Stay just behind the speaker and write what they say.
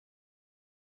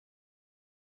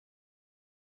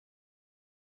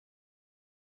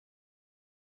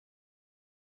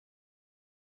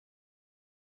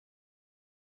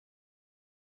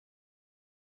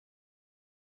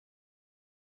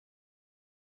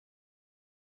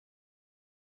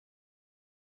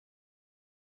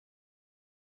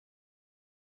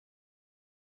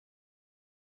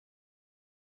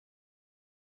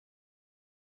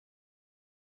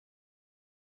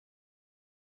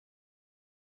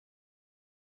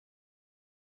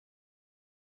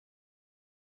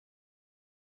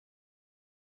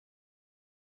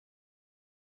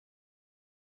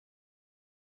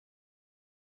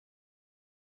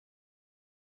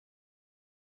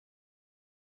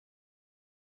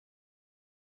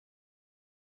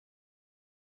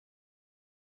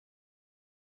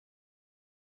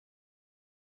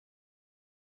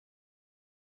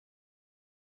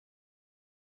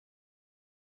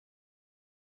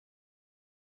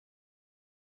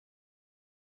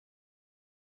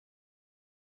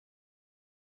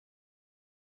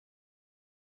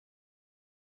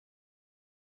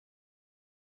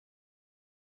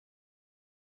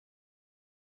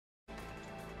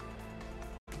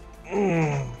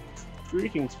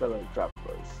Greetings, fellow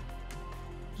travelers.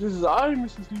 This is I,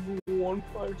 Mrs. Evil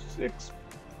 156,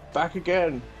 back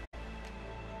again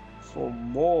for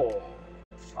more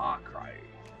Far Cry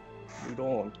New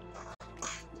Dawn.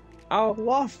 Our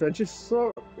last adventure saw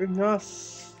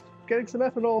us getting some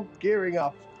ethanol, gearing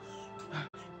up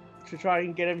to try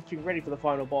and get everything ready for the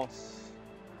final boss.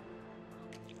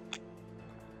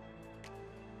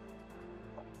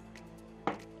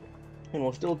 And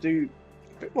we'll still do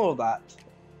a bit more of that.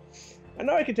 I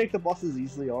know I can take the bosses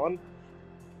easily on,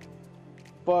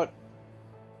 but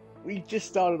we just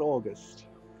started August.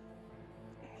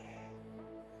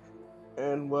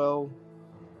 And well...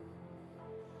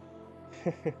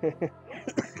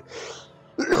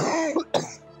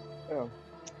 oh.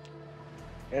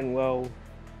 And well...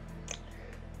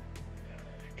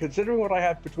 considering what I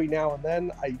have between now and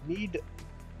then, I need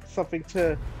something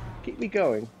to keep me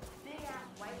going.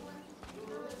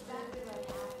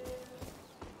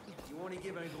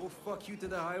 Give a go fuck you to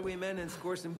the highwaymen and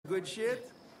score some good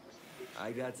shit?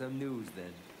 I got some news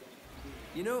then.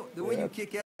 You know, the way you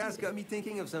kick ass got me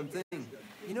thinking of something.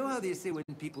 You know how they say when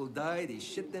people die, they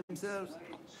shit themselves?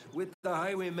 With the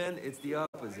highwaymen, it's the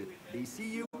opposite. They see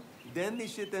you, then they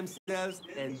shit themselves,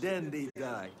 and then they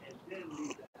die.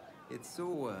 It's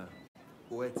so,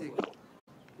 poetic.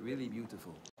 Really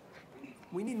beautiful.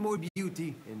 We need more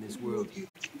beauty in this world,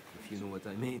 if you know what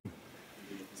I mean.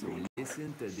 So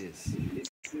listen to this.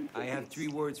 I have 3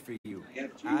 words for you.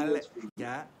 Alcatraz.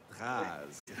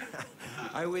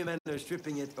 Highwaymen are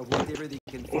stripping it of whatever they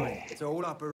can find. It's a whole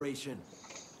operation.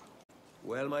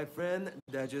 Well, my friend,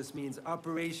 that just means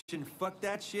Operation Fuck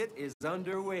That Shit is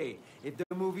underway. If the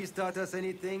movies taught us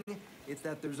anything, it's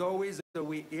that there's always a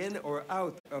way in or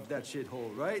out of that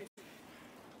shithole, right?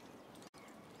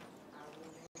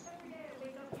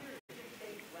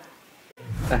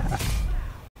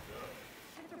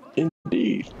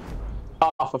 Indeed.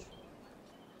 Off of...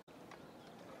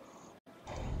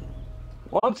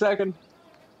 1 second.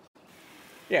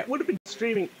 Yeah, it would have been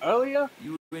streaming earlier,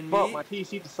 you and but me, my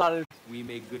PC decided... we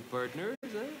make good partners,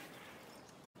 eh?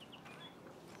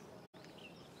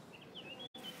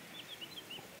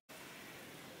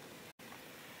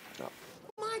 Oh.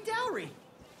 My dowry!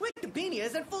 Wikipedia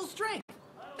is at full strength!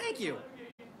 Thank you!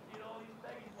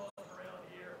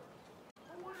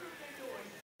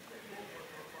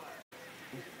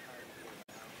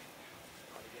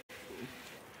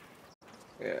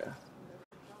 Yeah.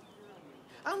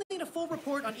 I'll need a full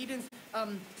report on Eden's,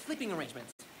 sleeping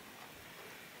arrangements.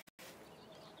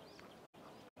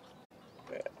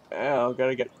 Yeah, I'm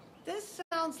gonna get... This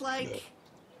sounds like...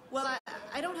 well,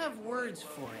 I don't have words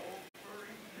for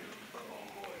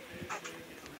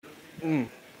it.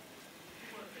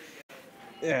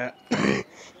 Yeah.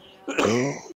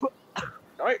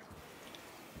 Alright.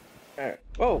 Alright.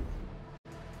 Whoa!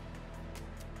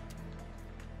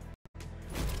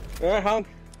 Alright, Hunk.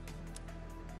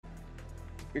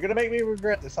 You're gonna make me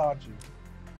regret this, aren't you?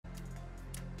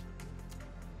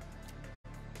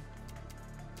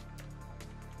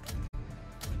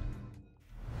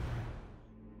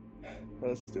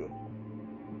 Let's do it.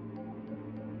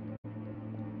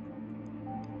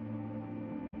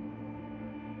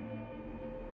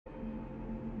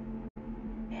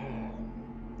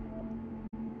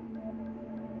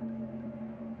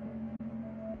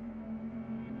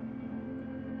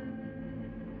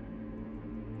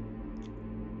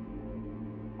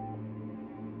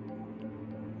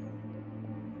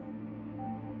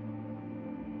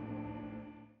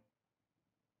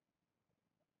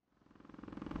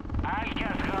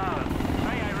 Alcatraz.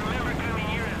 I remember coming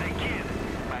here as a kid.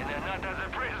 Not as a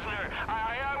prisoner.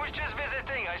 I was just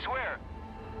visiting, I swear.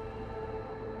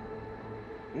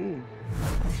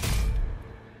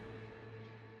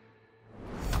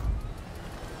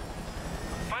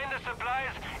 Find the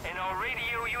supplies, and I'll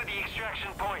radio you the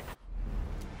extraction point.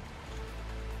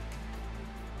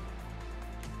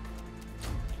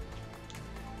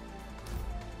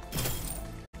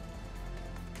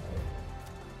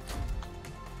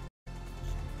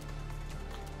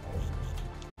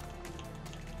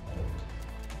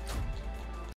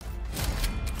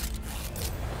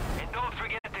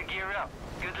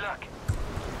 Good luck.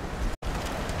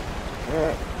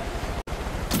 Alright.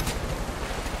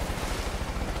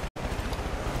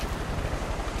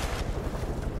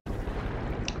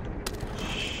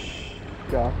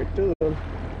 Drop it to them.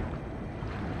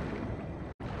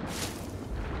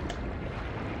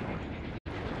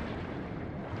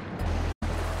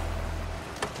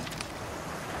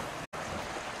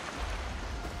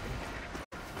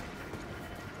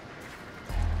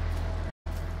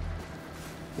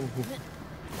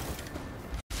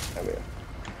 Come here.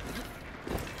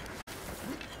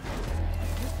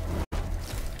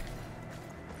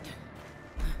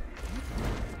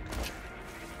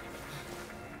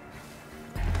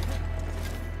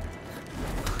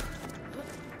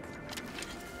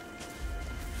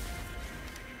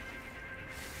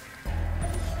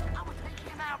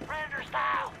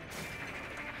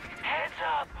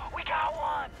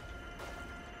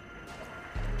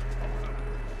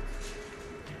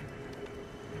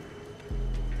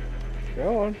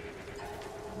 Go on.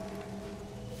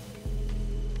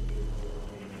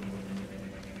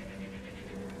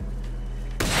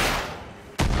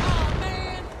 Oh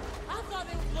man! I thought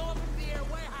they would blow up in the air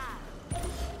way high.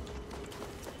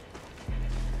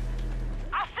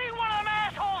 I see one of them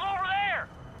assholes over there!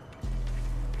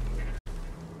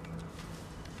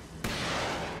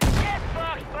 Get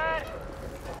fucked, bud!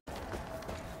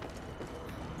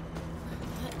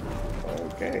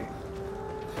 Okay.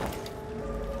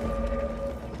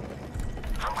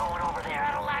 I'm going over there.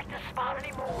 I don't like this spot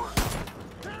anymore.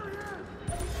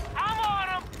 I'm on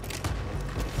him!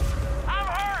 I'm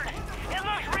hurt! It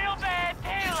looks real bad,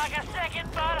 too, like a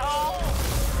second butthole!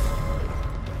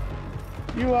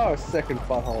 You are a second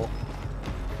butthole.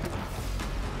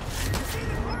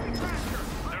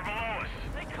 They're below us.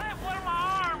 They clipped one of my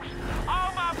arms!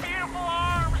 Oh, my beautiful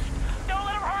arms! Don't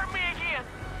let them hurt me again!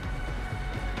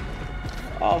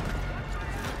 Oh,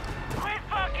 Quit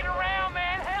fucking around,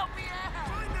 man! Help me out!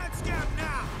 Find that scab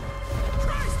now!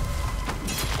 Christ!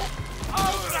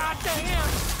 Oh, goddamn!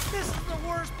 This is the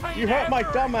worst pain you hurt my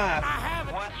ever. dumbass. I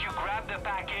haven't. Once you grab the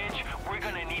package, we're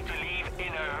gonna need to leave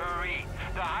in a hurry.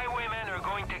 The highwaymen are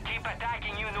going to keep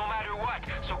attacking you no matter what.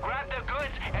 So grab the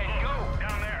goods and go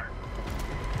down there.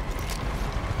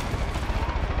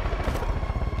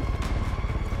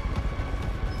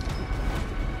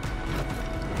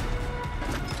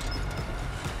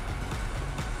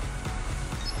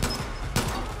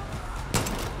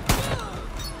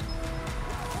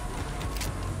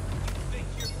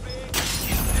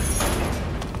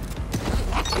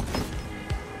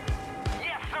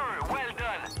 Yes, sir. Well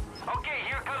done. Okay,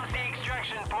 here comes the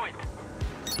extraction point.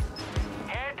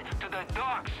 Head to the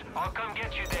docks. I'll come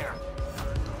get you there.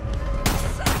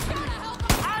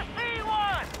 I see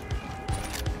one!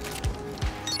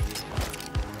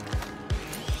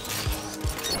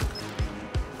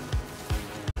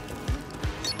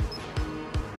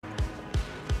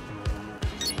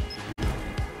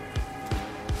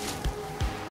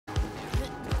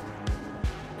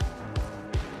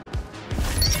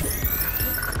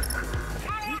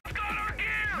 Someone's got our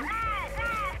gear! Move,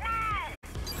 move, move!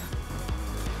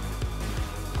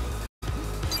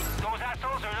 Those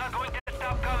assholes are not going to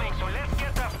stop coming, so let's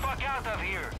get the fuck out of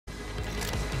here.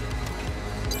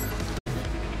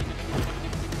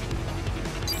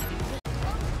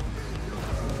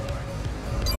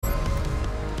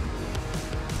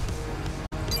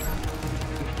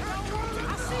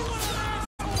 I see one of them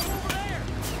assholes over there.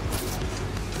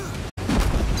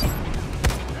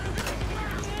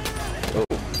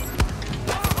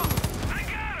 I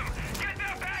got him! Get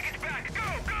that baggage back! Go,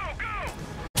 go, go!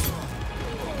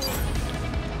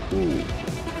 Ooh.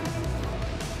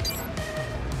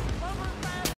 Lover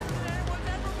faster than anyone's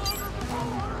ever loaded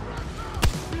before.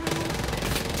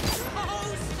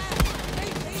 Oh snap!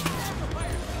 He's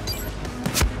everywhere.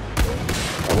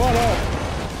 What up?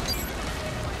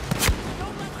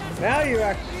 Don't let that Now you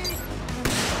actually.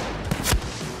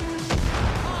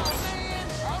 Oh man!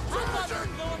 I thought they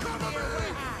were going in the air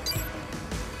way high.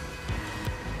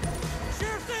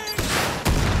 Sure thing!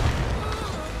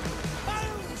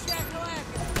 Boom!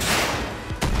 Shakalaka!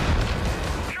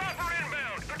 Chopper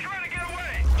inbound! They're trying to get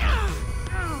away!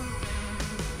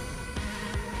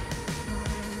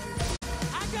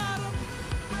 I got him!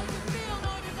 I can feel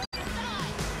on his other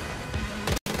side!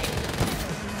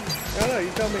 No, no,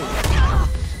 you tell me.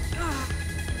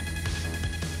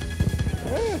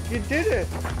 Yeah, you did it.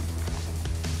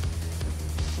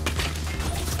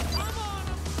 I'm on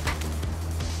him!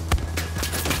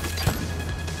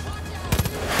 Watch out!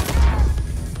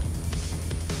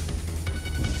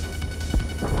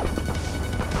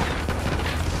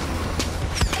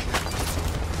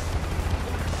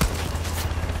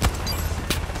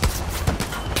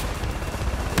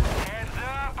 Heads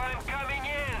up, I'm coming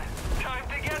in! Time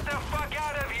to get the fuck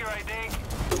out of here, I think!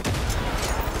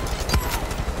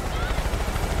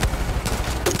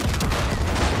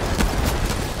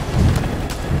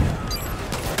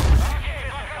 Okay,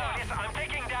 fuck off! I'm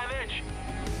taking damage!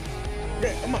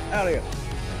 Yeah, come on, out of here.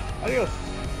 Adios.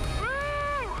 Woo!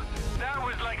 That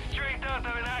was like straight out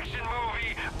of an action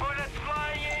movie. Bullets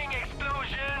flying,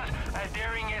 explosions, a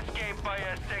daring escape by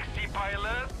a sexy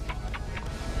pilot.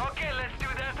 Okay, let's do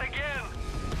that again.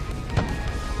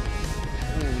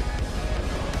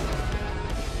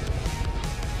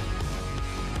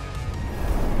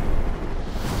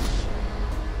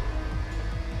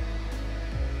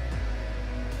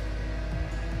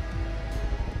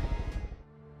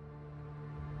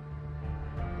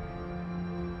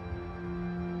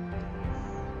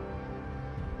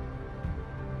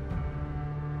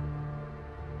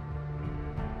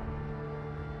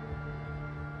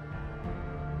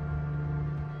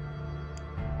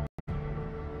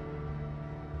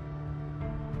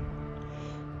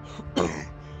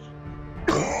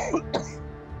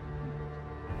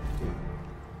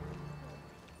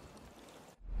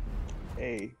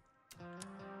 Hey.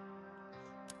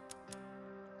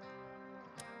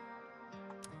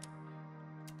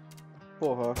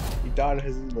 Porra, he died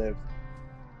as he lived.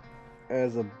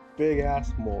 As a big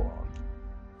ass moron.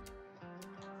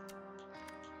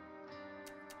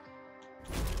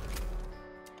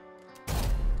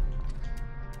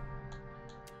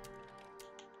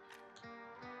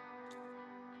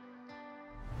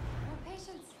 No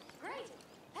patience. Great.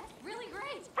 That's really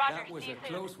great. That was a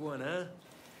close one, huh?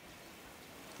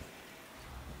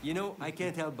 You know, I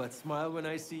can't help but smile when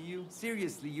I see you.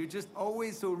 Seriously, you're just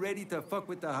always so ready to fuck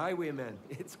with the highwayman.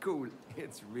 It's cool.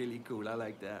 It's really cool. I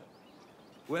like that.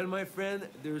 Well, my friend,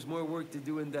 there's more work to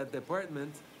do in that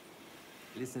department.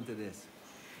 Listen to this.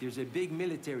 There's a big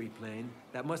military plane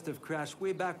that must have crashed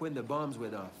way back when the bombs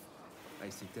went off. I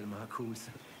c'est tellement cool.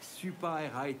 Super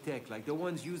high-tech, like the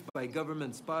ones used by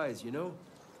government spies, you know?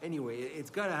 Anyway,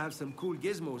 it's gotta have some cool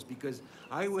gizmos because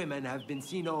highwaymen have been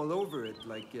seen all over it,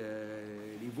 like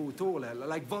les vautours,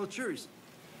 like vultures.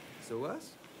 So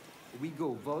us, we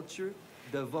go vulture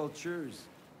the vultures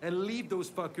and leave those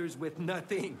fuckers with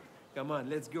nothing. Come on,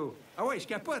 let's go. Ah ouais, je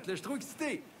capote, là, je suis trop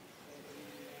excité.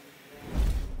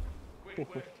 Quick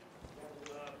question.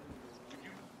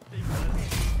 Would you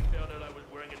found out I was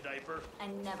wearing a diaper? I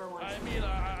never want I to. mean,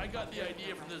 I got the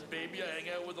idea from this baby I hang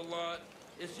out with a lot.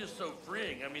 It's just so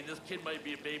freeing. I mean, this kid might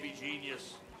be a baby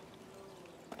genius.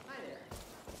 Hi there.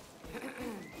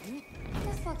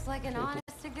 This looks like an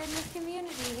honest-to-goodness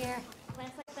community here.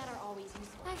 Plants like that are always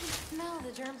useful. I can smell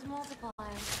the germs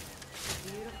multiplying. It's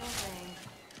a beautiful thing.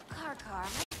 Car.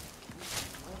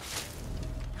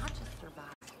 Not just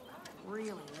survive,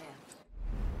 really live.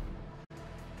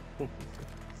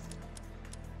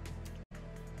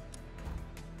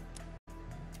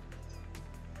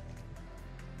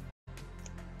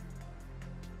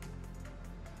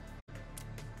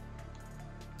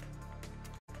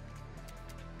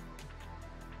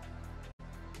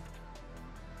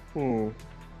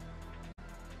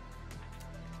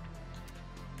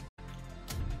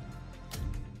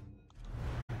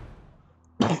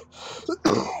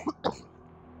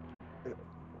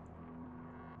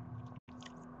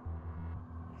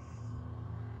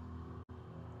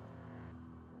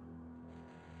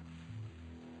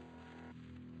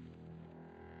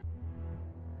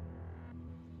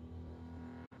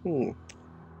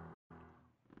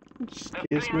 Just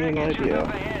gives me an idea.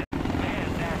 Man,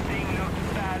 that thing looks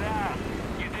badass.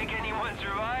 You think anyone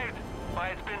survived? Why,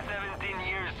 it's been 17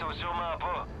 years, so sûrement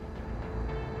pas.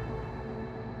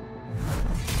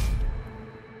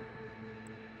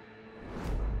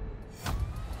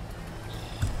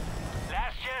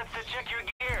 Last chance to check your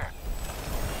gear.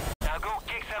 Now go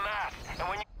kick some ass, and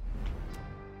when you...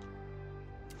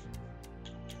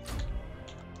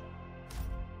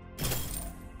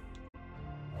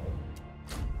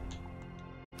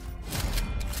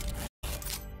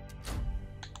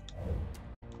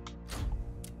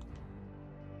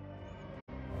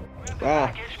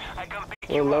 Ah,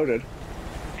 we're loaded.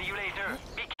 See you later.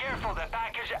 Be careful, the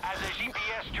package has a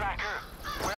GPS tracker.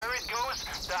 Where it goes,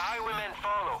 the highwaymen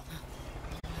follow.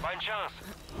 Bonne chance.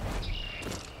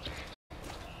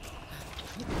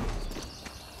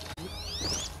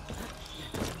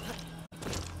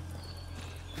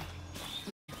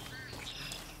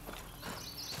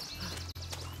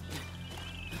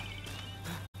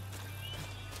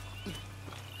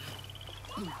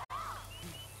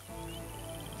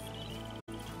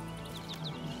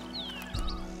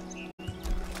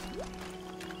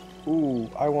 Ooh,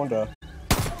 I wonder.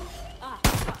 Ah,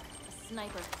 fuck. A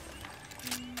sniper.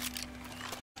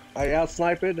 I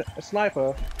out-sniped a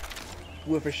sniper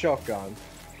with a shotgun.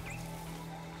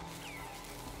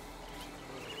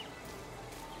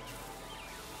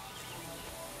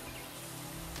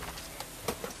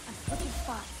 I'm switching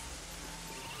spots.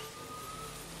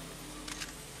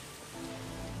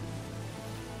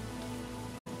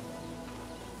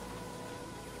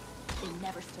 They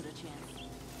never stood a chance.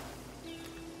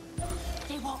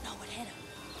 They won't know what hit them.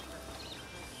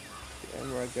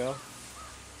 And where I go.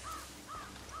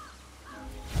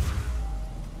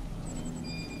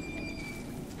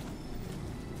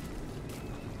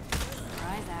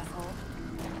 Surprise, asshole.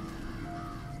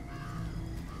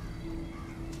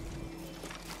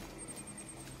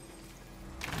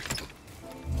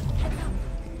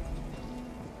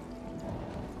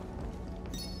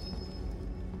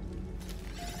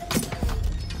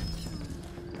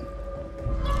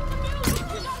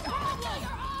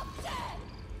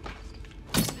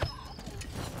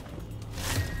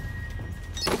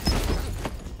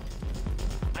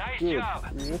 Good.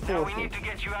 job. Now we need to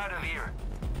get you out of here.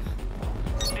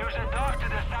 There's a dock to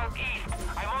the southeast.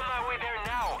 I'm on my way there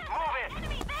now. Move it!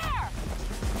 Enemy there!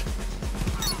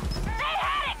 They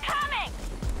had it coming!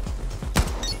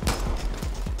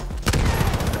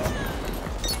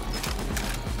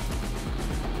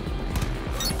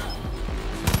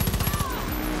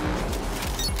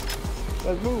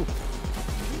 Let's move.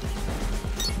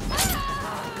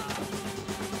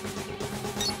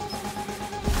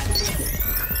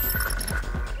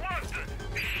 What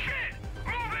the shit?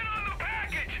 Move in on the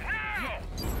package now!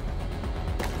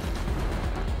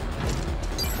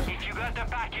 If you got the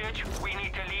package, we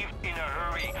need to leave in a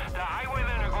hurry. The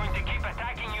highwaymen are going to keep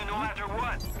attacking you no matter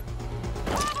what.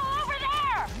 Bravo over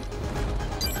there!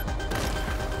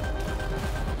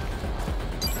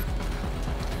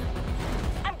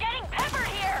 I'm getting peppered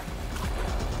here!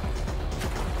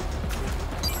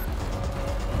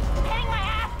 Getting my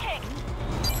ass kicked!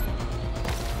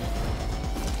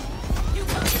 You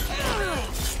got the enemy!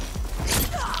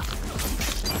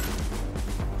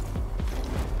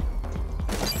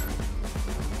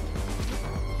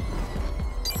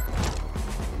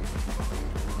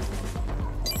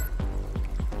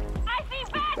 I see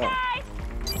bad guys!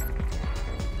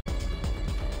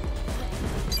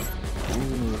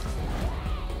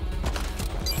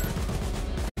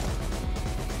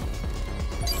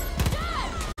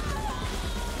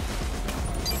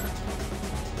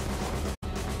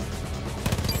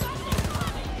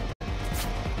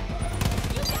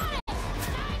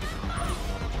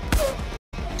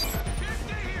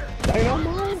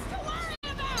 Dynamite?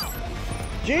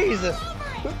 Jesus!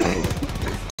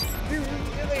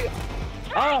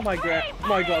 Oh my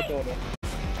goddaughter.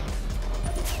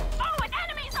 Oh, an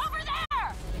enemy's over there!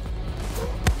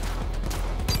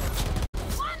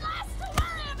 One less to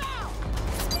worry about!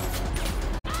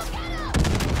 I'll get him!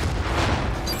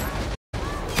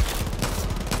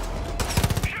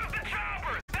 Shoot the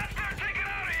chopper! Let's start taking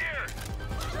out of here!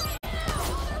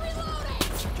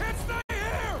 Can't stay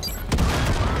here!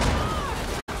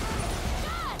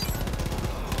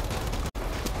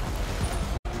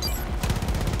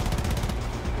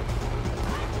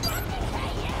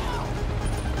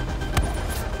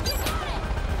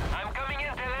 I'm coming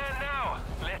in to land now.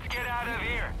 Let's get out of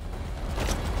here.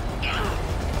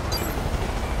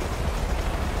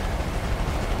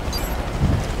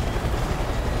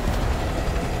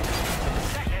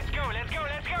 Let's go, let's go,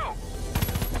 let's go!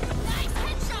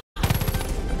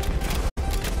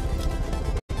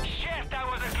 Shit, that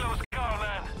was a close call,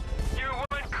 man. You're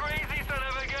one crazy son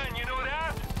of a gun, you know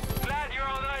that? Glad you're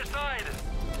on our side.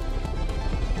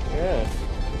 Yeah.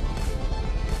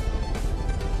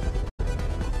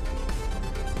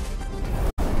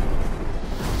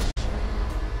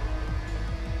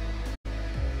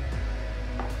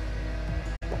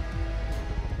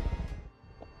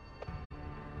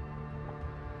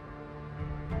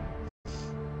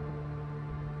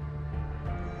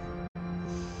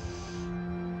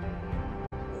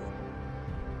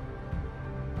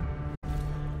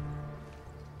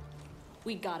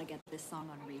 We gotta get this song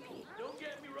on repeat. Don't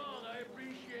get me wrong, I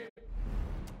appreciate it.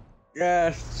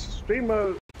 Yeah,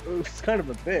 streamer is kind of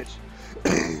a bitch.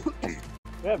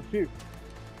 Yeah, phew.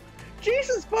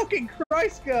 Jesus fucking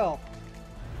Christ, girl!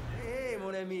 Hey,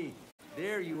 mon ami.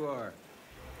 There you are.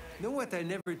 Know what I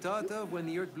never thought of when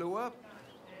the Earth blew up?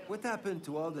 What happened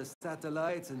to all the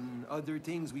satellites and other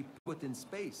things we put in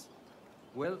space?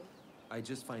 Well, I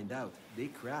just find out. They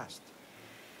crashed.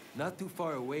 Not too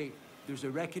far away, there's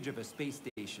a wreckage of a space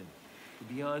station. To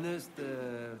be honest,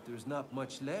 there's not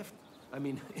much left. I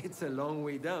mean, it's a long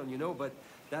way down, you know, but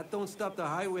that don't stop the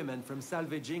highwaymen from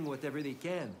salvaging whatever they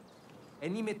can.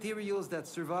 Any materials that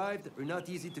survived are not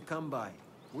easy to come by.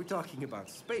 We're talking about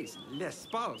space,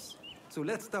 l'espace. So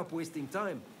let's stop wasting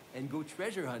time and go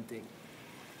treasure hunting.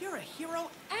 You're a hero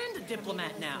and a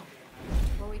diplomat now.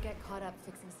 Before we get caught up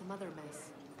fixing some other mess.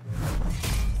 I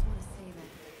just want to say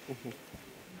that.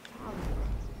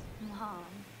 Mom.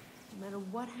 No matter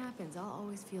what happens, I'll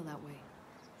always feel that way.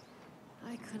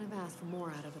 I couldn't have asked for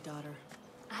more out of a daughter.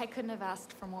 I couldn't have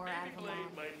asked for more out of a Blade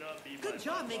mom. might not be Good my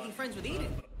job top making line. friends with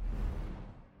Eden.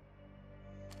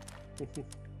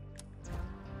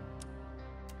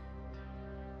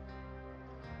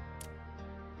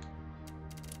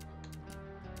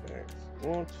 Thanks.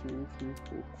 1, 2, 3,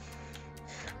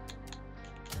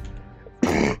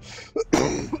 4.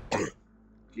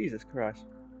 Jesus Christ.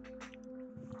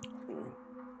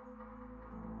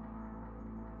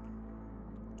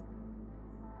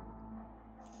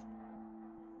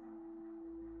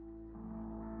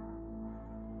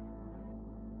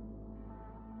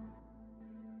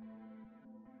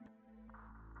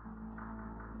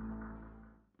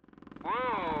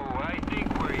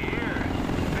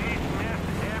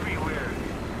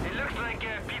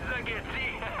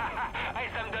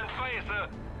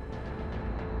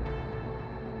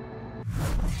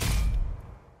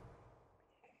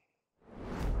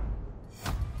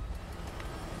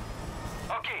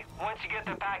 Once you get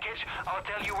the package, I'll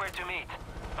tell you where to meet.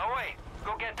 Oh wait,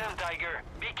 go get them, Tiger.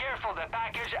 Be careful, the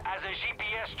package has a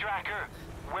GPS tracker.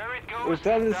 Where it goes, We've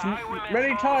done this the highwaymen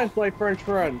many follow. times, my French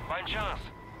friend. Bonne chance.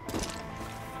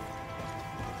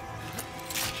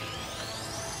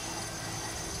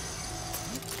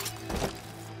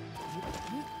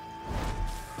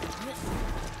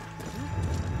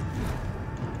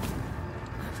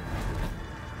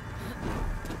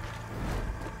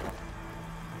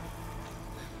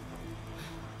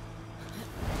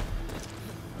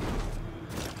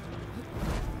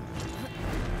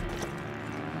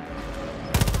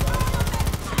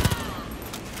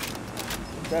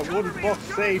 That wooden box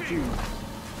saved you.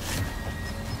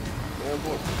 Oh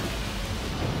boy.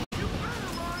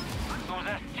 Those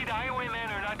Astid highwaymen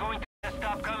are not going to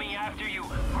stop coming after you.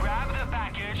 Grab the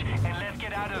package and let's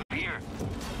get out of here.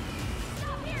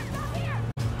 Stop here! Stop here!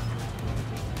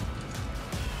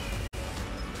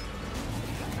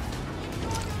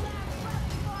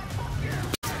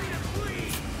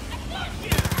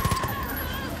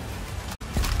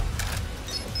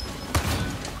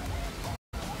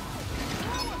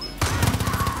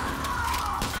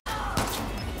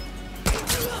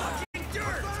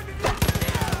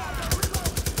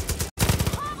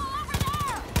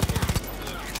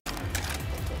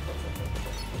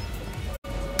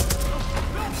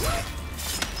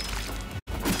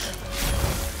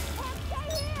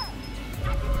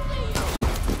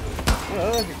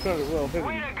 Well, that's incredibly well hidden.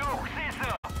 Way to go,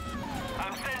 Cesar!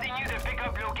 I'm sending you the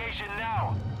pickup location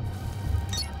now.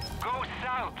 Go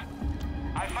south.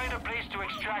 I find a place to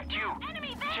extract you.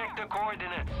 Enemy there! Check the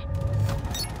coordinates.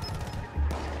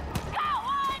 Got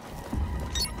one!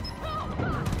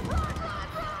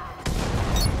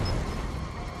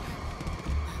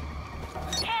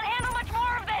 Can't handle much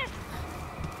more of this!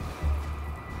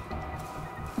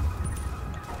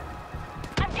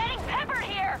 I'm getting peppered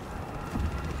here!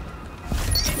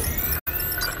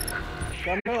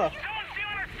 Camilla.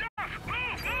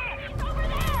 It's over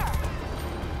there!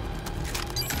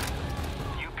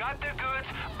 You got the goods,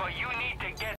 but you need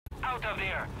to get out of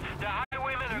there. The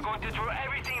highwaymen are going to throw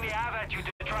everything they have at you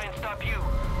to try and stop you.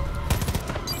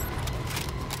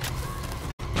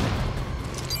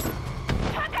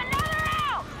 Took another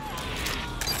out!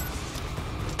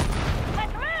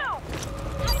 Let's move!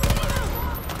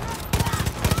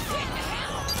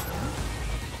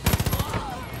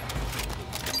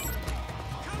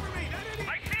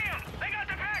 I see them! They got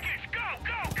the package! Go,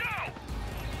 go, go!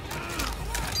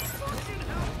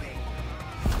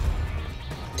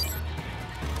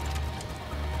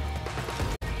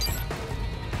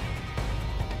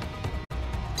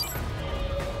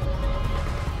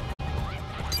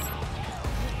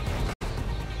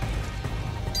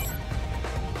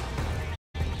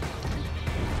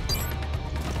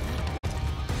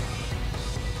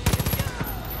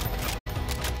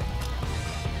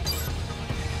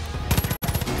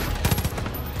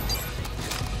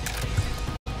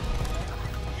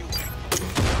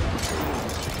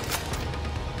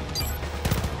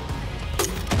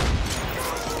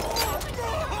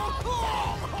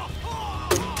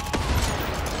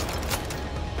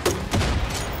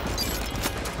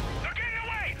 They're getting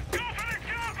away! Go for the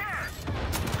chopper!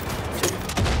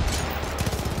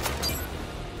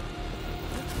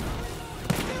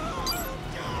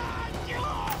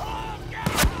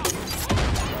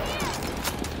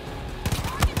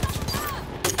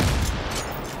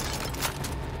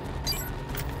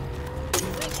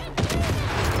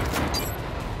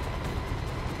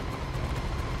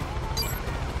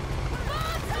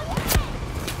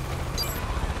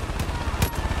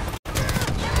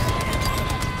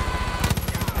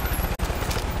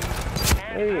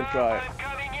 I didn't even try it. I'm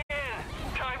coming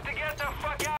in! Time to get the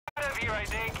fuck out of here, I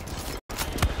think.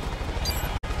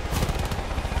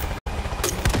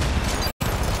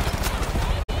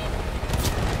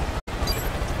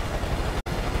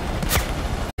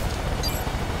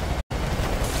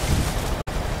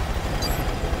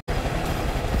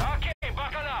 Okay,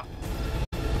 buckle up!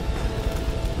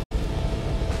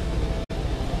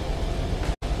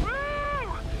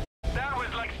 Woo! That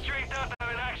was like straight out of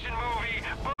an action movie.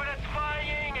 Bullets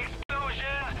flying,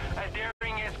 explosions, a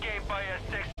daring escape by a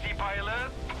sexy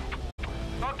pilot.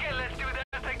 Okay, let's do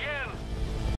that again.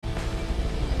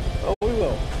 Oh, we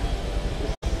will.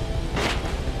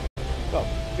 Oh,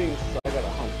 things I got a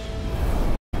hunch.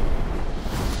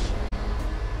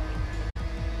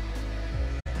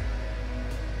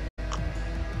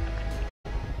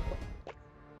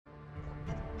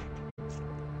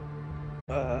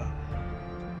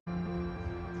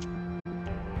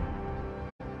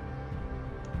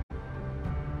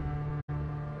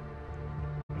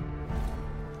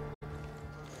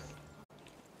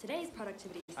 Today's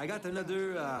productivity. I got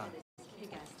another,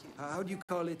 Kick-ass too. how do you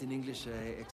call it in English?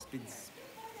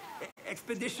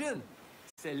 Expedition!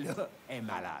 Celle-là est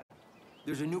malade.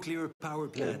 There's a nuclear power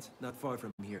plant not far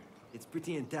from here. It's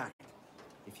pretty intact.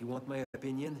 If you want my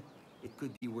opinion, it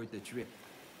could be worth the trip.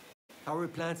 Power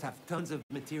plants have tons of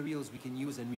materials we can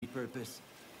use and repurpose.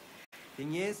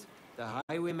 Thing is, the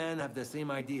highwaymen have the same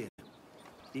idea.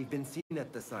 They've been seen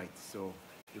at the site, so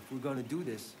if we're gonna do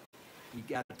this, we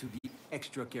got to be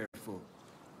extra careful.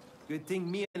 Good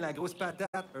thing me and La Grosse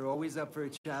Patate are always up for a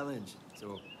challenge.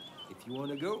 So, if you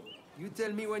wanna go, you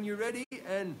tell me when you're ready,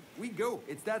 and we go.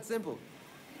 It's that simple.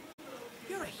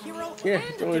 You're a hero Yeah,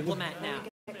 and go a ahead. diplomat now.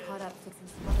 Get caught up fixing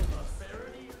some other things.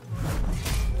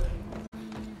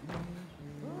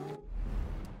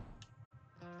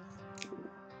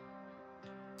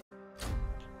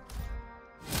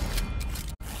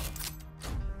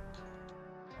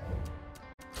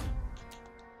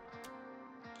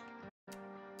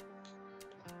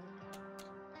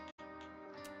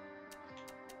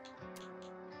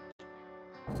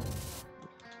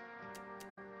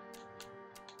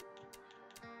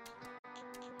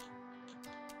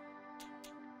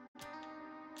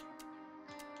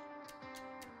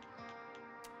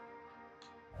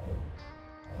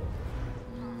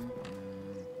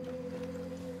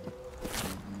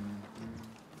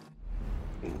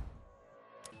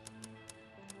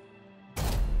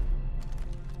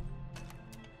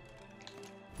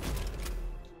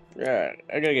 Yeah,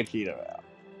 I gotta get Tito out.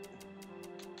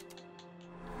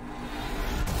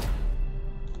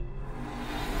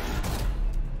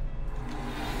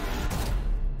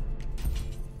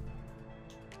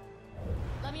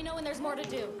 Let me know when there's more to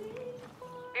do.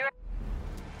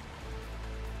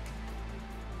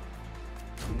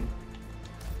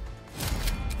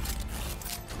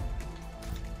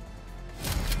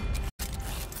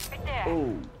 Right there.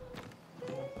 Oh.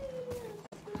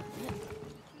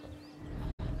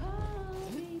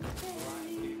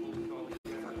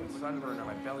 Sunburn on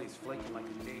my belly's flaking like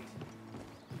a date.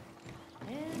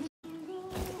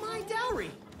 My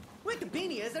dowry!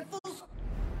 Wikipedia is at full.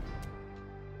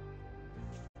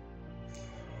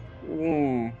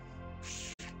 Mm.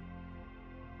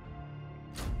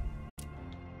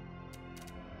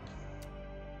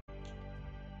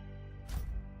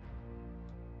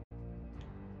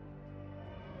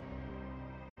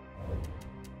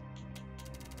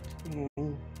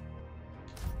 Mm.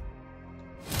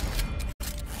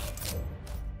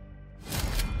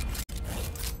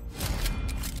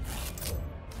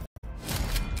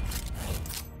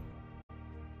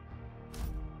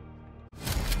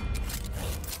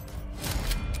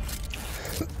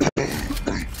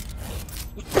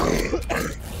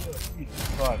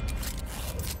 Fuck.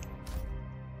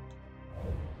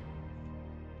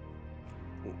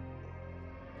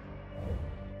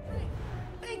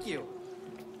 Thank you.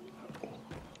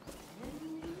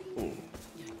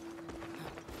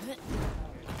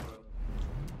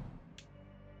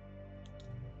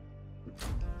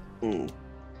 Mm.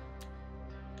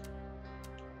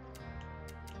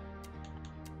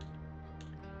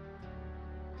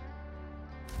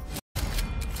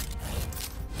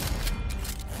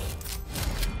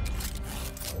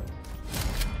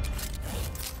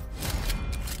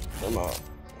 Come on.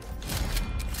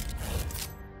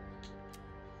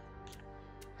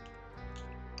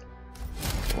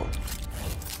 Come on.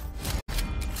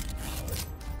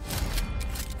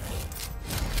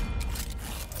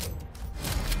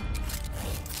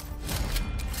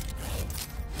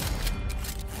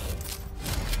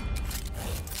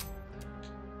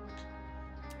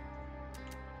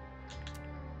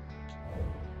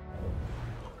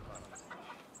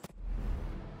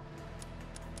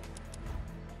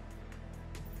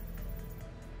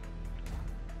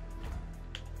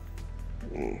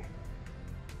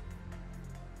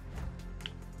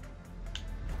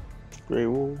 Grey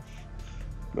wolf,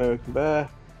 American bear,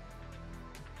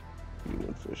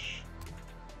 human fish.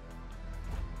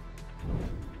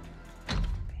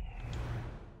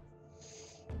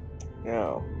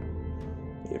 Now,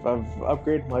 if I've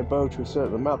upgraded my bow to a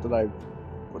certain amount that I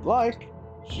would like,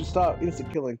 I should start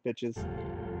instant killing bitches.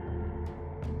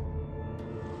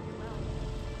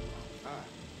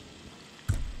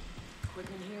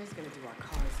 Equipment here is gonna do our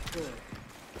cars good.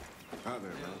 Hi there,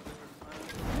 man.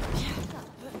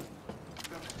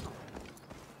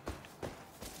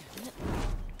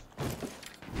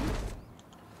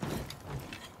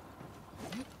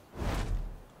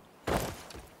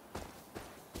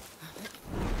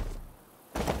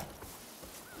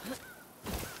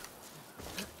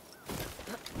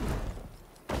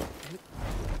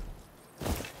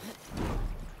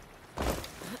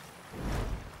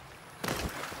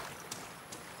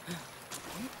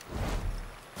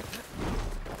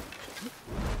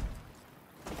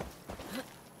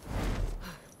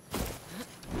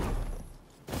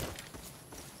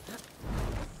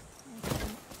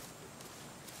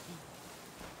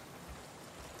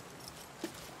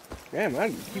 Damn, I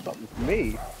didn't keep up with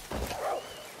me.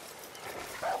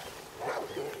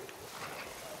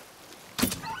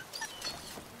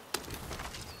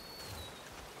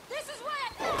 This is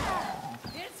Red!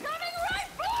 It's coming right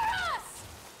for us!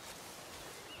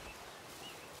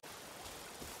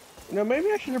 You know, maybe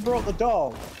I should have brought the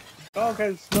dog. Dog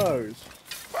has nose.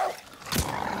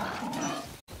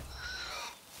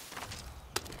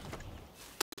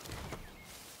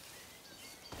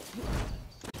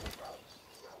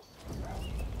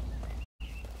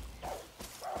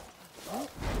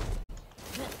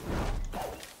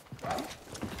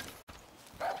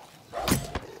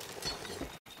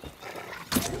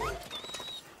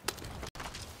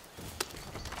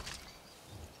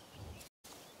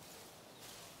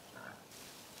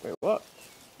 Wait, what?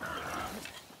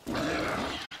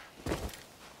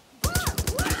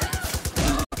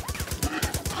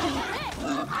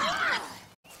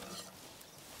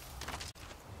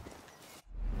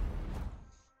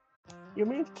 You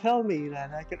mean to tell me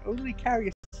that I can only carry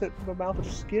a certain amount of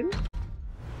skin?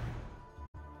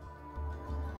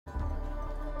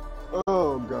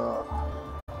 Oh god.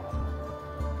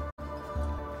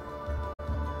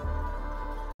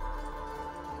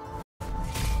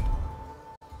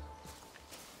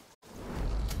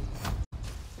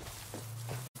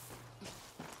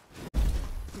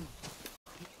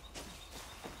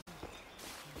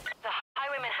 The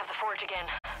highwaymen have the forge again.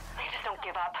 They just don't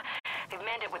give up. They've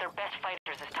manned it with their best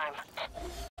fighters this time.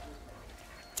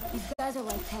 These guys are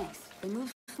like tanks. They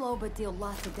move slow but deal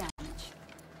lots of damage.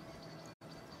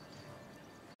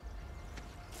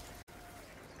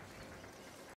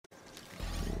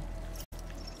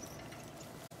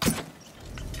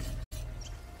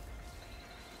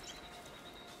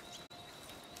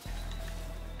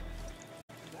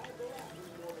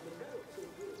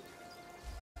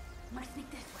 Might sneak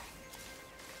this way.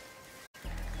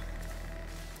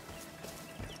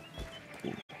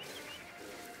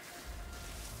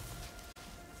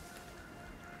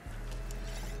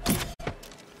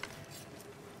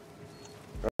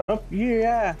 Up your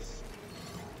ass.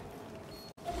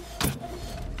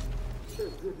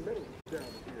 There's good metal down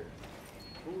here.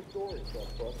 Cool story,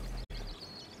 fuck.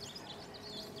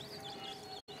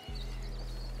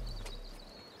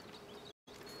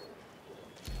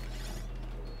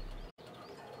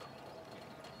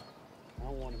 I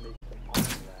don't want to make some money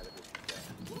out of it.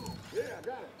 Yeah, I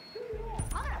got it.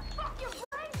 I'm gonna fuck your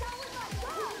brains out with my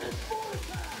gun! It's forward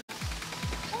time.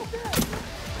 Okay.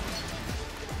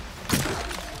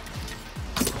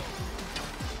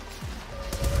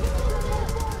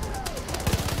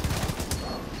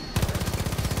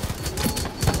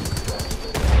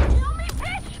 Kill me,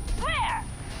 bitch! Where?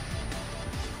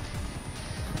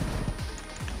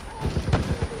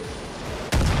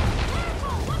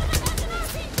 Careful! One of them has an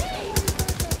RPG!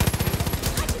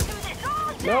 I can do this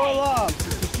all day! No alarm! It's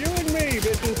just you and me,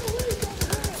 bitches!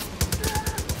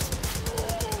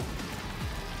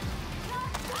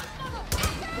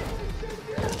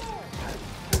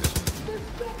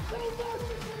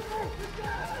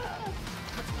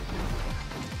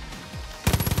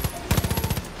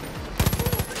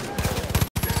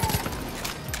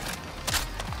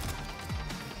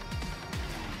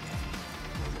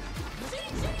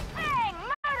 Bang!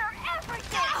 Murder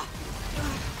everything!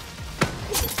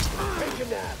 Take a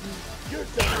nap. Your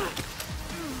turn.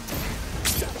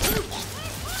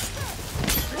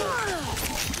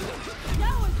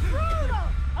 That was brutal!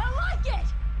 I like it!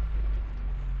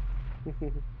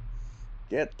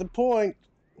 Get the point.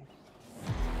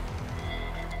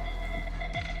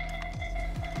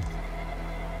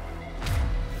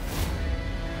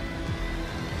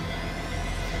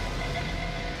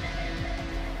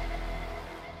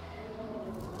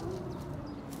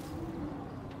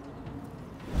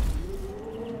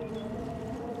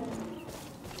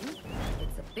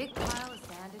 It's a big pile of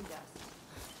sand and dust.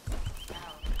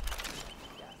 Now,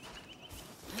 dust.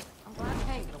 I'm glad I'm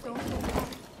hanging away.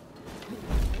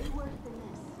 Way worse than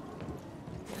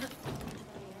this.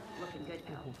 Looking good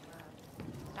now.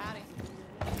 Howdy.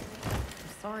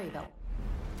 I'm sorry about...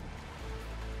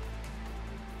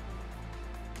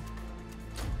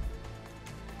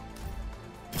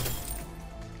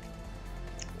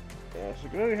 Yeah, so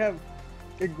we have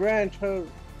a grand total.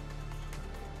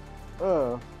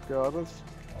 Oh god, let's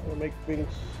make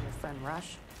things. Your friend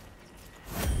Rush?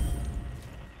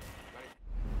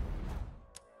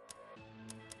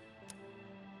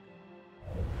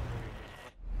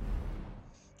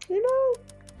 You know,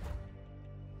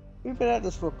 we've been at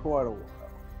this for quite a while.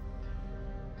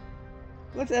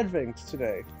 Let's end things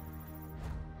today.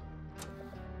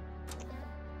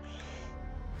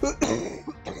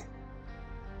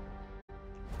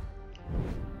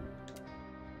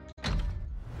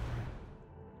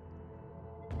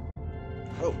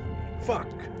 fuck.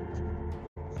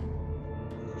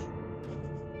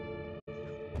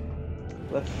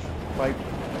 Left, right.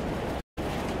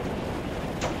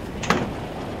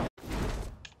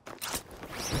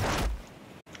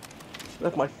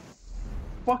 Left my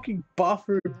fucking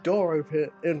bathroom door open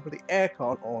with the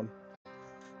aircon on.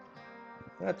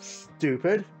 That's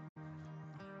stupid.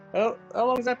 How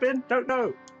long has that been? Don't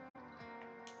know.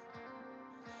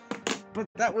 But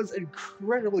that was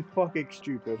incredibly fucking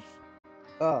stupid.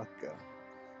 Oh god.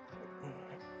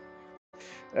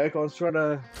 Aircon's trying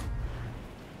to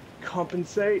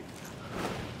compensate.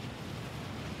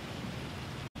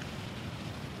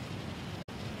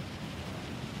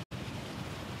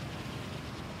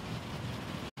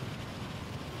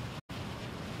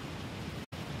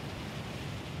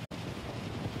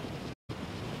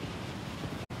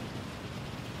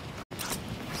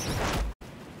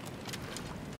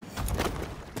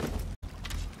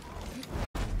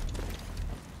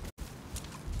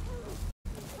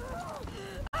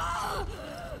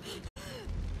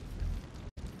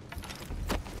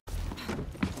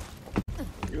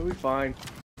 You'll be fine.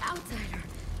 Outsider.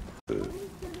 It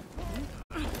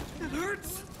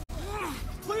hurts.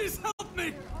 Please help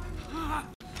me.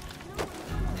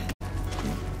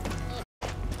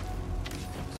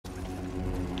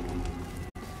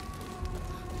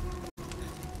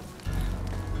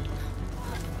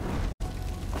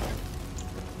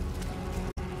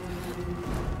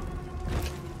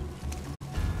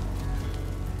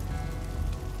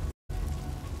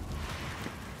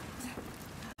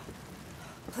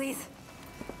 Please.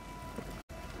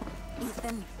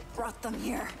 Ethan brought them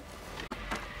here.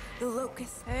 The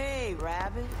Locust. Hey,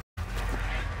 Rabbit.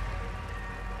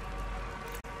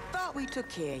 Thought we took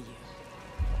care of you.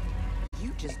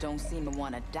 You just don't seem to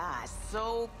want to die.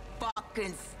 So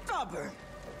fucking stubborn.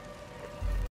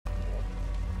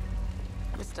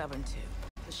 We're stubborn too.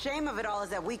 The shame of it all is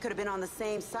that we could have been on the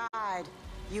same side.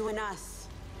 You and us.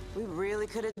 We really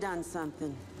could have done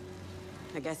something.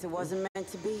 I guess it wasn't meant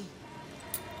to be.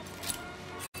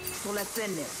 So let's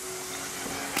end this.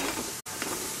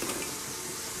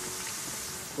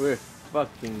 We're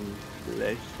fucking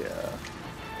pleasure.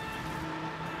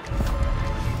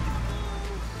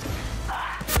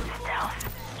 Stealth,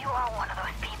 you are one of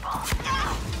those people.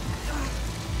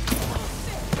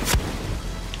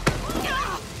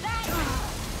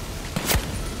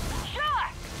 Sure!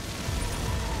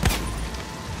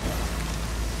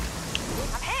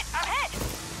 I'm hit! I'm hit!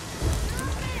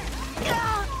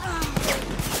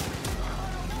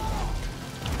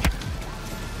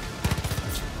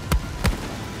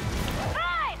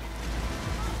 Fine!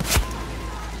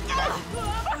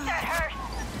 Fuck, that hurt!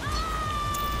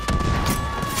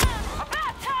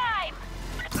 About time!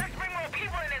 Let's bring more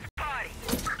people in this party!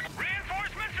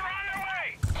 Reinforcements are on their way!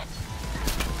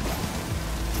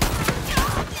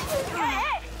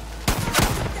 Hey!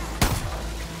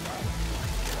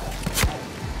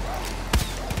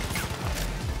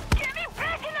 Get me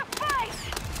back in the fight!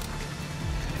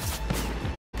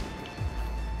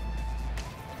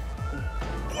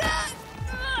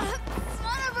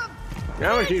 Son of a...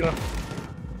 Now, Regina.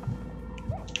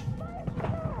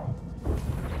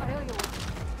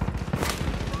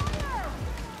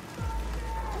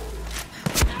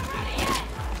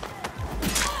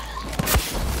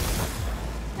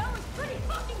 That was pretty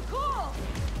fucking cool!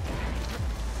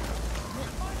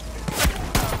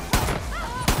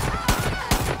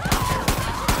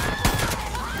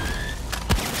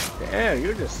 Damn,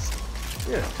 you're a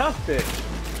tough bitch.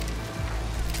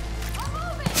 I'm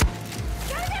moving!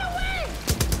 Gotta get away!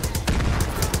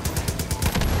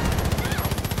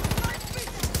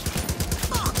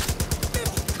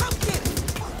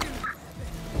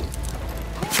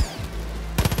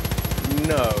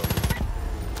 No.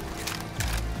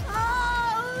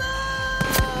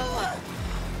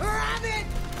 Rabbit!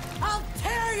 I'll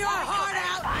tear your heart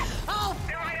out! I'll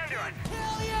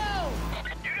kill you!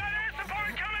 You got air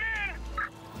support coming in!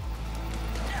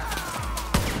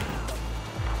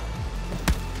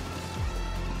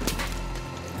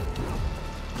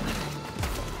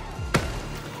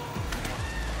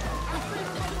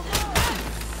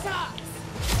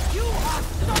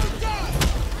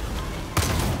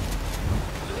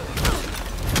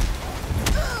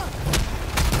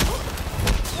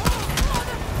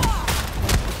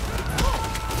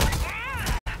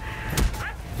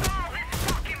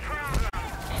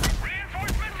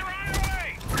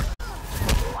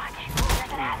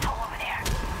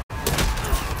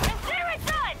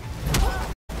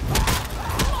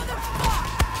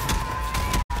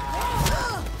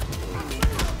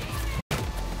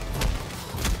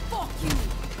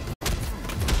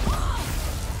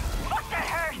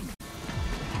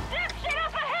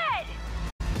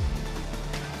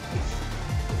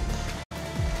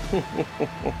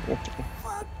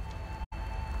 Fuck.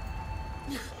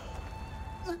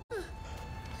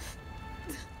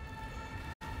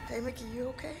 Hey, Mickey, you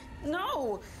okay?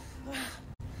 No!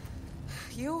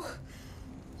 You?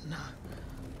 Nah.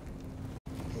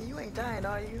 Hey, you ain't dying,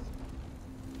 are you?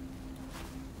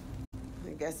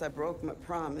 I guess I broke my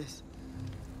promise.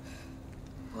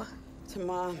 What? To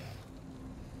Mom.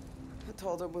 I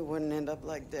told her we wouldn't end up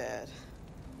like Dad.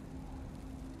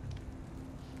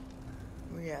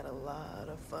 We had a lot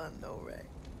of fun, though, Ray.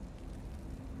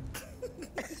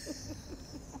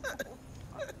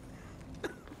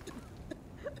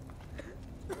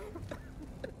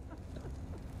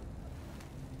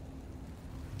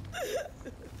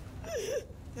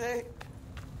 Hey.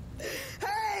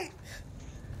 Hey!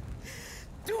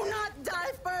 Do not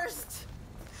die first!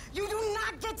 You do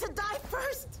not get to die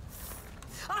first!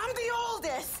 I'm the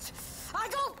oldest! I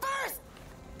go first!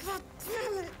 God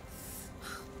damn it!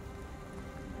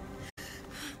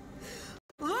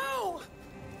 Lou!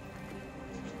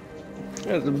 It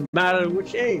doesn't matter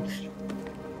which age.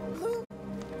 Lou?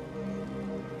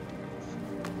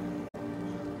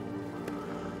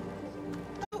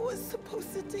 I was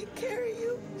supposed to take care of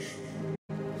you.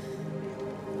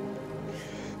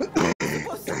 I was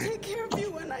supposed to take care of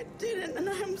you and I didn't, and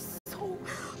I'm so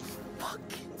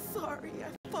fucking sorry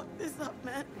I fucked this up,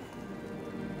 man.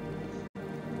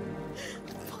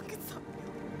 I'm fucking sorry.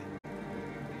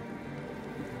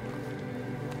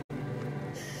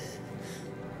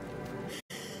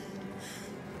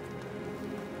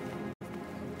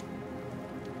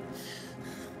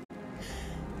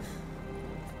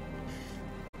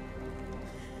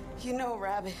 You know,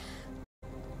 Rabbit,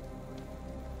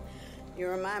 you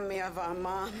remind me of our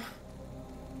mom.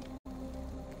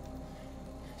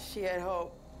 She had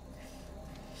hope.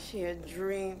 She had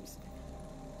dreams.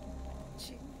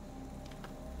 She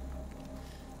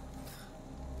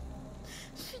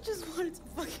just wanted to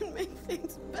fucking make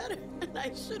things better, and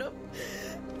I should have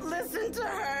listened to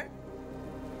her.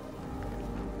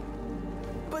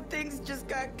 But things just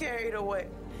got carried away.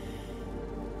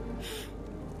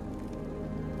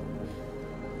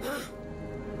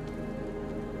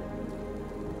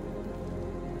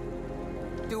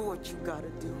 Do what you gotta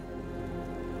do.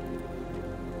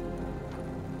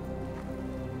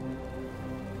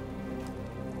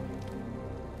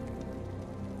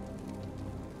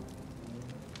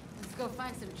 Let's go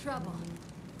find some trouble.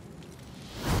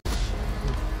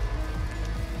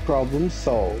 Problem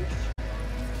solved.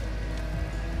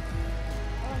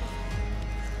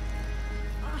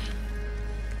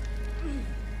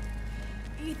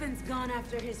 Ethan's gone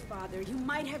after his father. You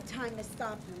might have time to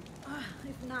stop him.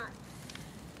 If not,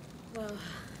 well,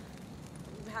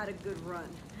 we've had a good run.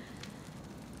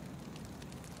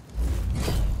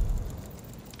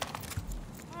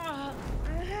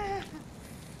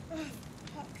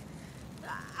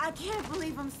 I can't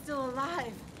believe I'm still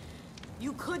alive.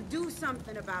 You could do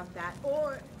something about that,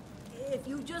 or if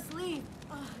you just leave,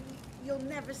 you'll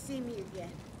never see me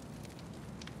again.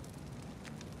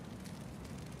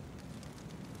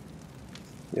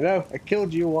 You know, I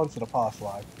killed you once in a past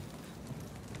life.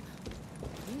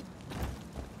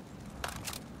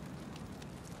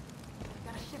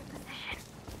 Gotta shift position.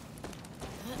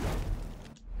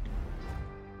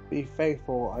 Be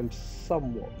thankful I'm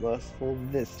somewhat merciful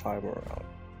this time around.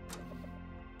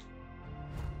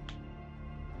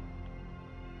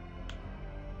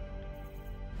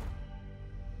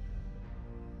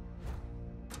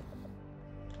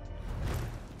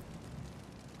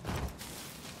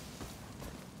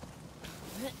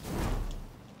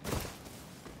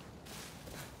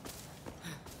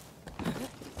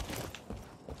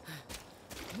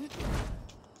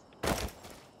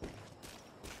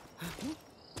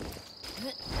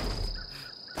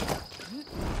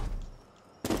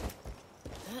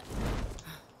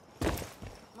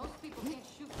 Most people can't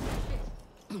shoot for shit.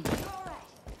 All right.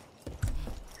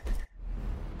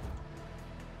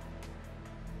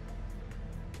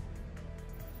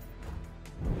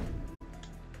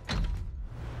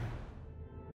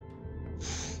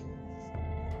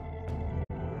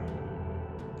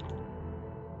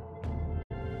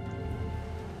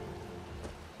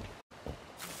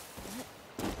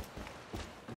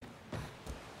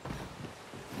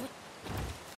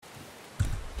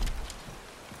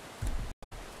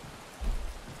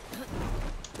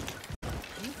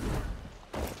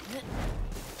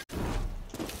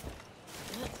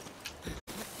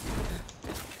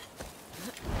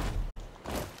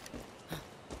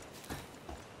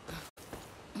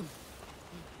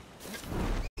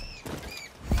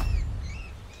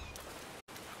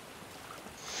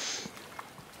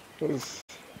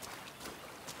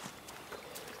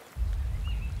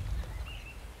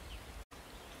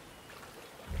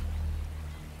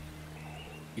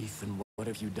 Ethan, what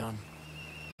have you done?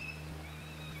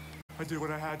 I did what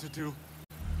I had to do.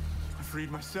 I freed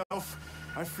myself.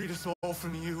 I freed us all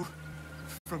from you.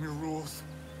 From your rules.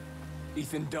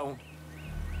 Ethan, don't.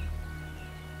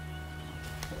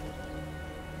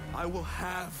 I will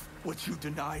have what you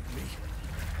denied me.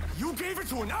 You gave it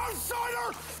to an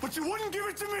outsider, but you wouldn't give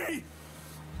it to me!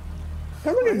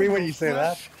 How look at me when you say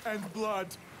that? And blood.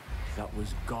 That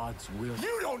was God's will.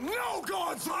 You don't know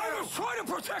God's will! I was trying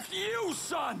to protect you,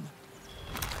 son!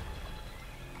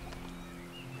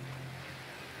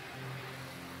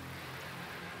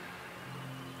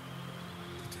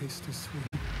 The taste is sweet.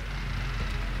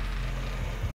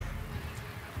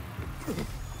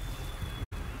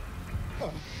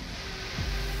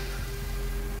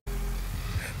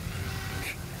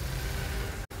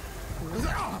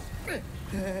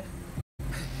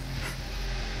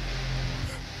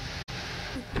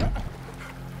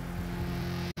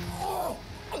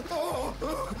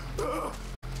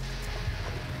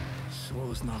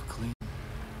 Soil's not clean.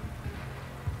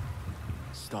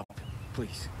 Stop,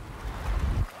 please.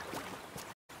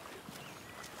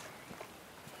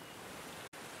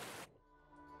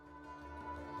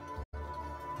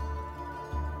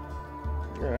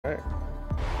 All right.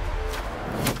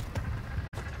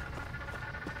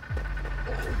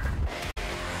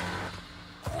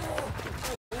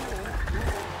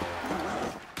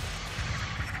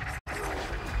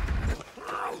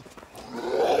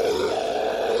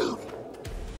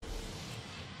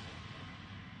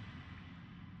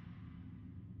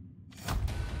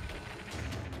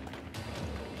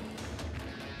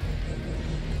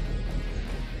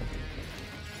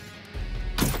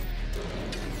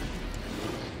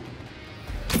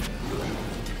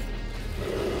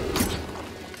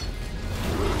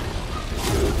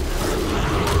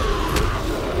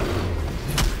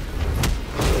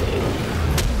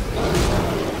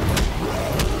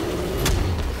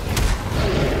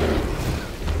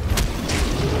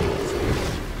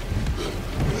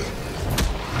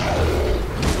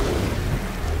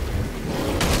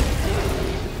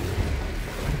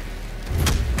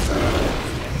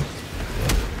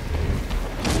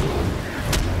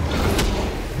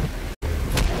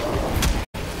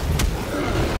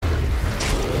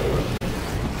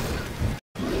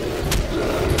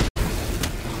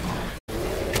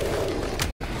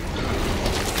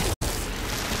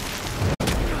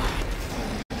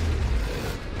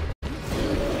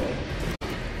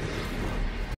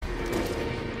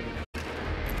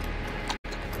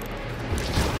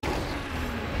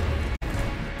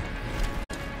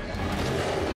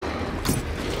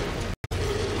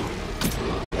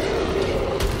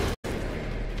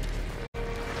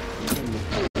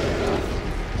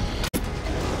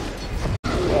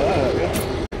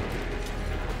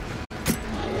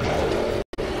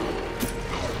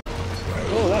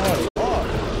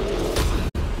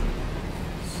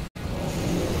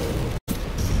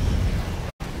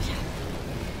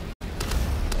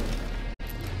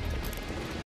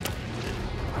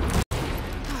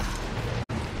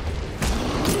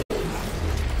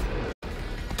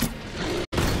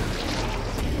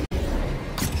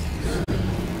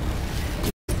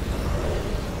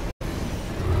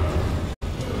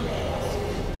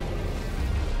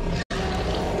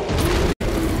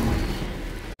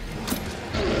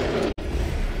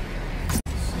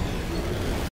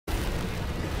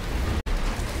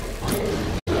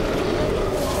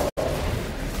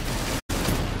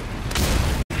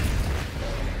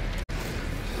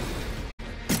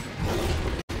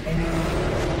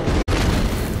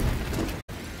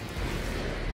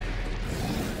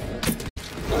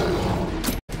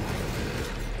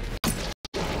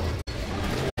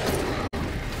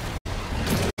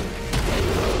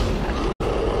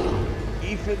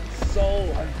 Ethan's soul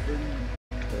has been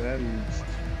cleansed.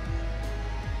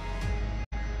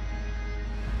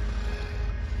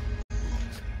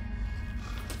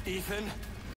 Ethan?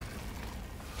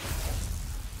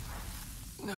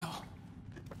 No.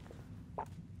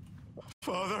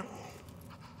 Father.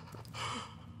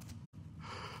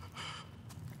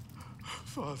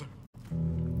 Father.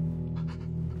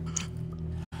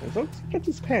 Don't get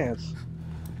his pants.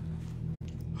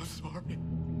 I'm sorry.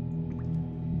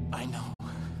 I know.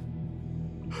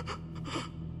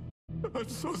 I'm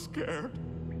so scared.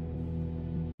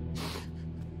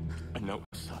 I know,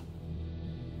 son.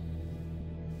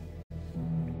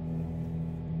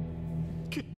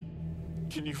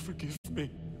 Can you forgive me?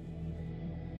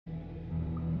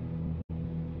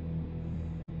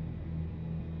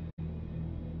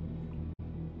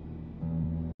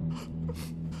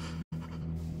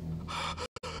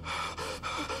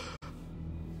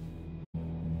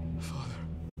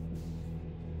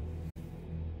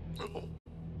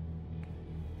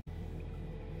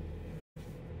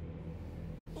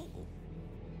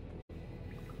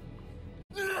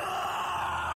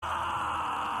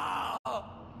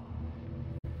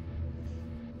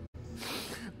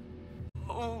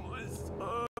 Oh, my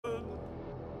son.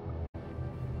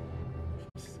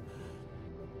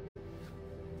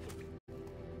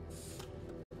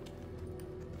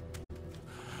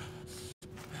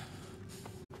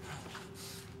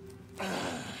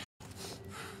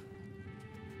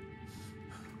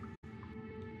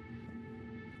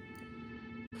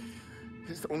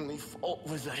 His only fault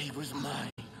was that he was mine.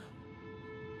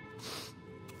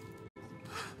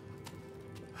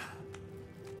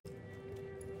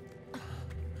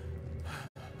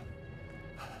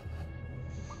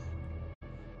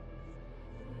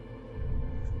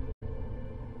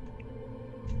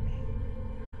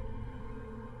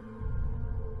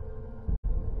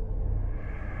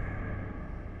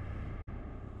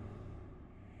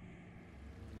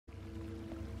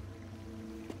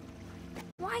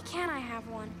 Why can't I have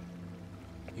one?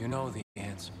 You know the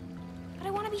answer. But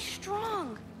I want to be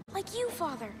strong, like you,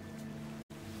 Father.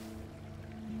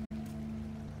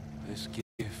 This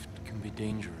gift can be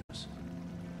dangerous.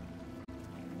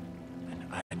 And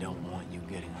I don't want you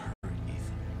getting hurt,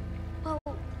 Ethan. Well,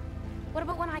 what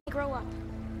about when I grow up?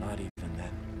 Not even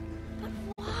then. But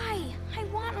why? I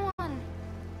want one.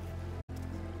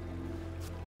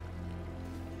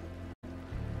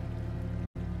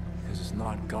 Because it's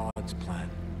not God's plan.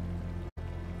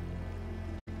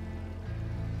 Do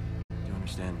you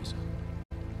understand me, son?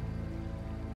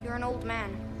 You're an old man.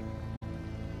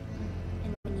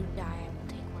 And when you die, I will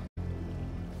take one.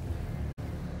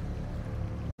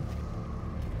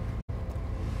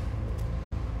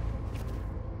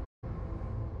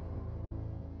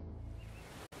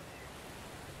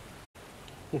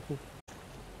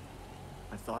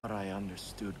 I thought I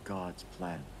understood God's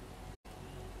plan.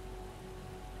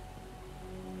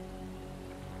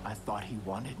 I thought he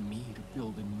wanted me to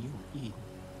build a new Eden.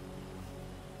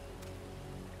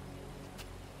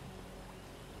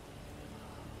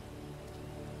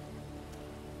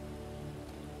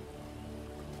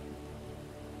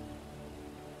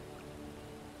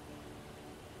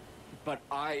 But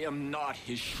I am not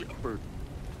his shepherd.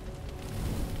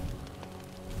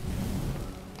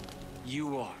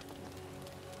 You are.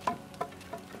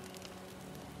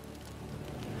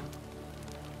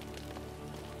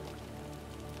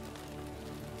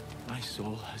 My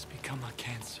soul has become a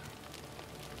cancer.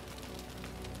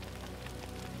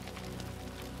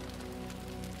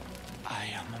 I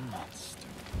am a monster.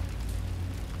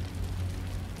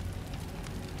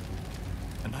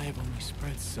 And I have only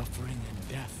spread suffering and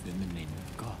death in the name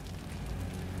of God.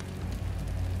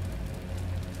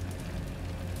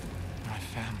 My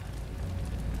family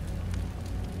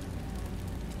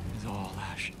is all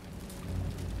ashes.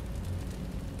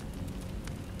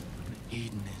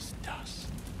 Eden is dust.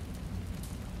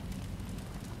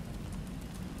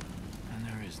 And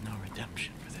there is no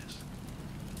redemption for this.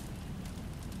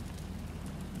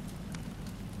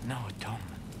 No atonement.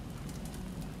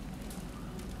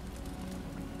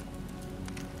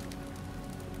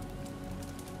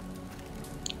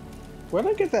 Where'd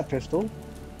I get that pistol?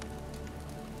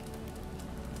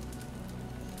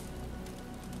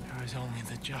 There is only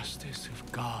the justice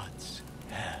of God's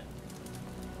hand.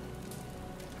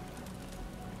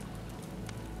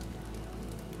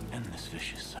 End this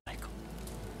vicious cycle.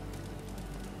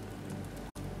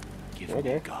 Give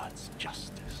me God's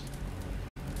justice.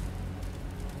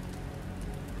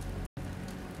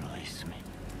 Release me.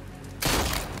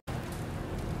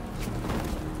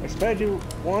 I spared you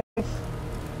once.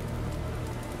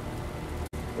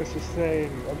 Let's just say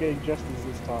I'm getting justice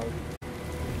this time.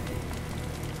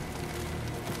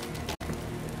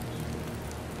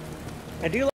 I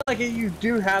do like it. You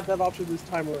do have that option this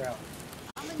time around.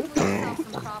 I'm gonna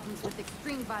solve some problems with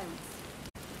extreme violence.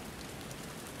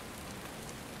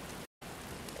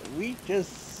 We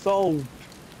just solved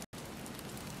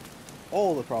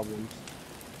all the problems.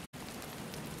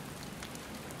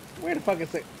 Where the fuck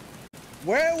is it?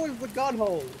 Where was the gun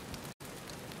hole?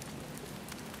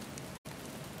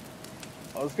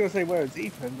 I was gonna say where is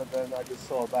Ethan, but then I just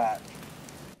saw that.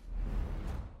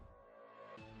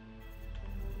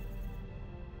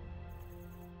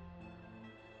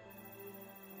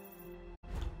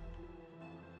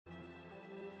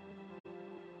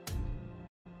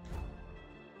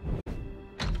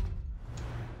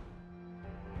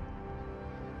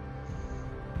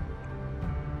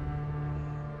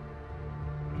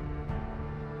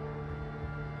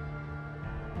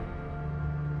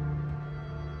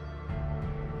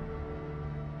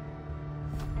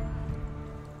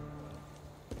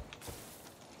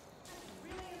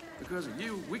 because of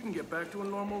you, we can get back to a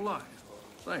normal life.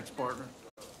 Thanks, partner.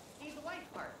 He's the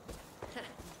white part.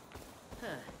 Huh.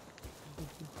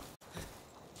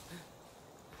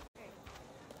 I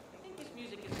think this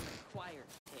music is an acquired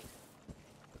taste.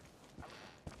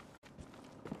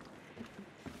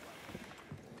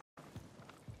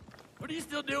 What are you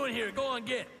still doing here? Go on,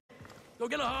 get. Go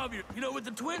get a Javier. You know, with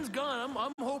the twins gone,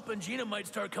 I'm hoping Gina might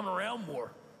start coming around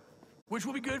more. Which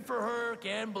will be good for her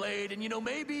and Blade, and you know,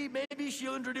 maybe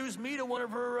she'll introduce me to one of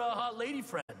her hot lady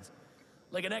friends.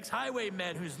 Like an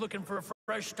ex-highwayman who's looking for a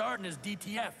fresh start in his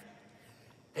DTF.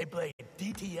 Hey Blade,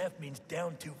 DTF means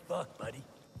down to fuck, buddy.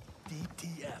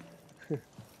 DTF.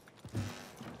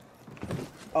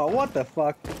 Oh, what the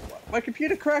fuck? My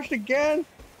computer crashed again?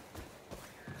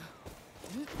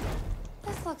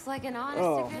 This looks like an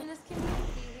honest-to-goodness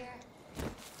community here.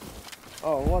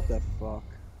 Oh, what the fuck?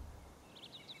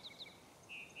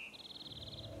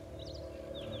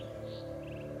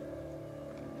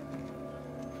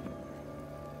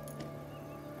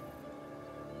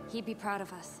 He'd be proud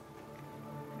of us.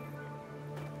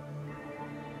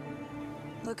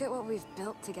 Look at what we've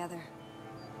built together.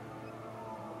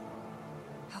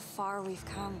 How far we've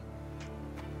come.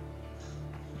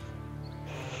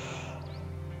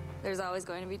 There's always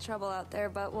going to be trouble out there,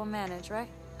 but we'll manage, right?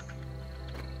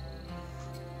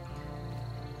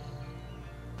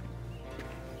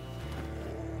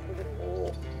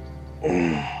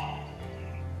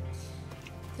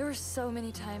 There were so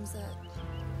many times that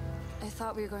I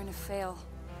thought we were going to fail.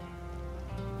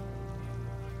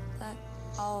 That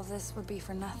all of this would be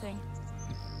for nothing.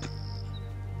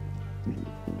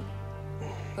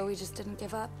 But we just didn't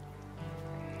give up.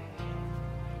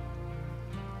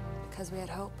 Because we had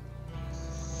hope.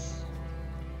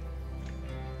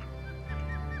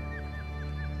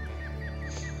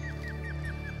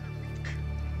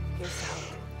 Here's the hope.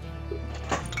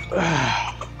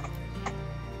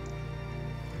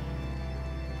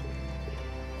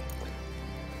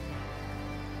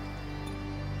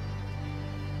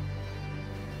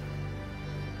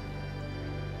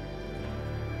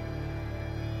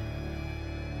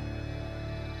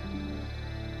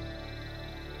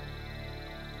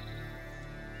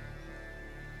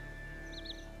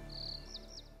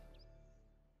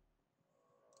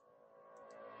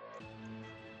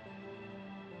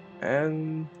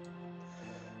 And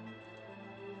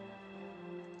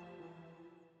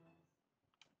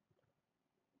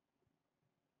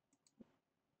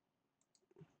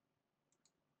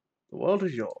the world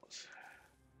is yours.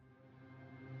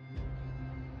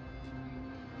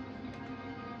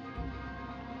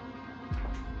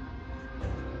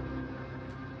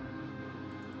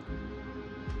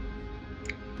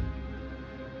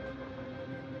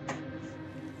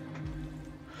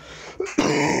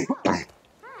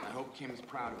 Kim's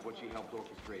proud of what she helped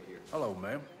orchestrate here. Hello,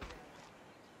 ma'am.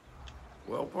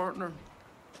 Well, partner,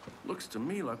 looks to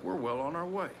me like we're well on our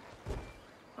way.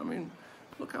 I mean,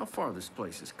 look how far this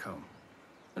place has come.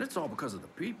 And it's all because of the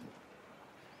people.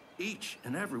 Each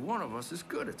and every one of us is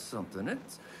good at something.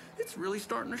 It's really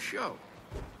starting to show.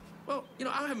 Well, you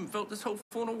know, I haven't felt this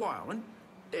hopeful in a while, and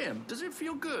damn, does it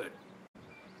feel good?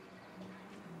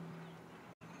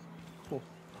 Cool.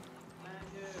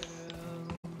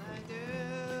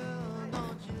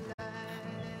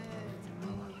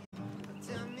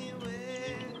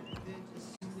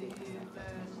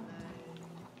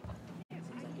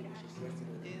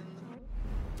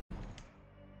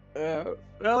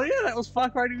 Well, yeah, that was Far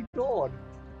Cry New Dawn.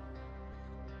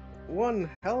 One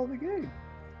hell of a game.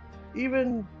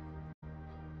 Even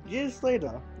years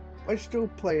later, I still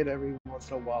play it every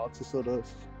once in a while to sort of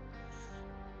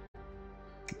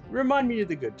remind me of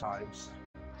the good times.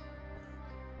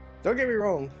 Don't get me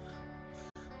wrong.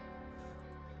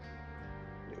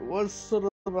 It was sort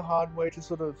of a hard way to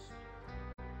sort of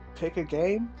pick a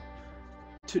game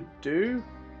to do.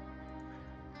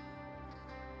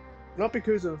 Not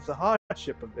because of the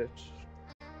hardship of it,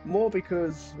 more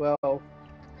because, well,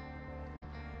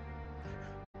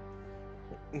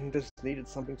 just needed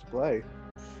something to play.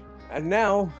 And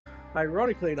now,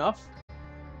 ironically enough,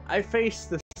 I face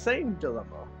the same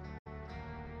dilemma,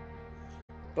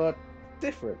 but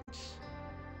different,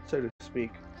 so to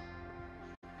speak.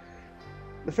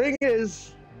 The thing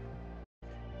is,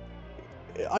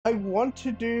 I want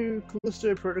to do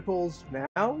Callisto Protocols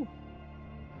now,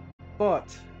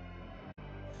 but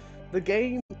the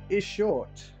game is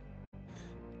short,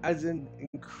 as in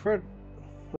incredibly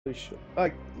short.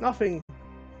 Like, nothing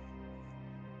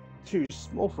too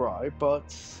small fry,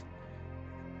 but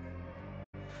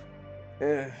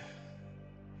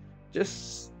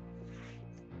just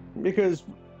because,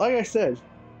 like I said,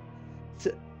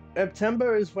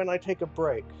 September is when I take a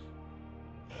break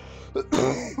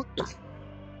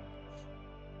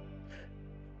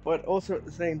But also at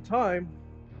the same time,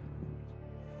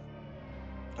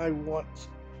 I want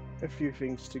a few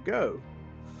things to go,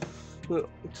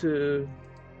 to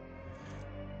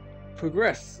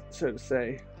progress, so to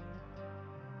say.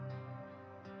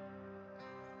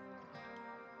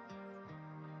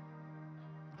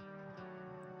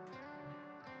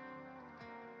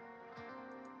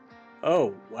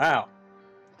 Oh, wow.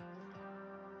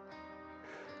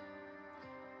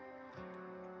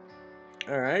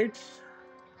 Alright.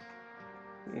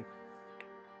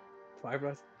 Five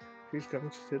last trees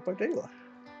coming hit by daylight.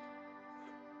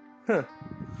 Huh.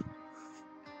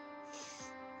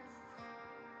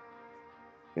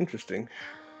 Interesting.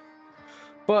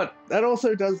 But that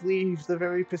also does leave the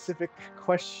very specific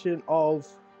question of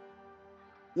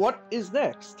what is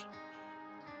next?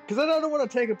 Because I don't want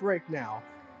to take a break now.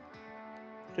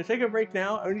 To take a break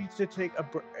now, only to take a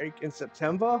break in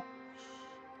September.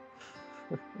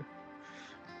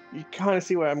 You kind of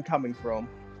see where I'm coming from.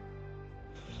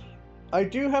 I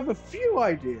do have a few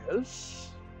ideas,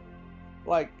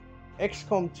 like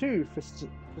XCOM 2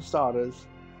 for starters.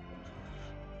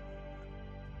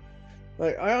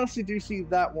 Like, I honestly do see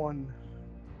that one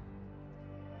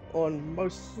on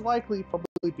most likely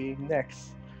probably being next.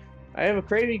 I have a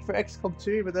craving for XCOM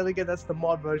 2, but then again, that's the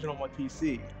mod version on my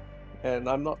PC. And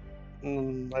I'm not, I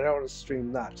don't want to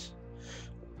stream that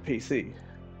PC.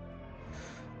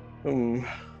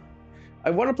 I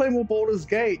want to play more Baldur's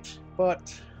Gate,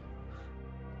 but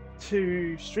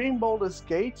to stream Baldur's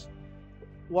Gate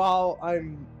while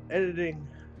I'm editing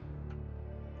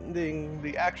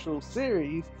the actual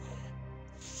series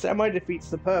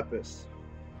semi-defeats the purpose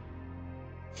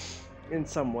in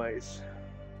some ways.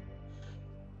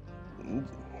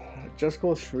 Just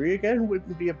Cause 3 again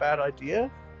wouldn't be a bad idea.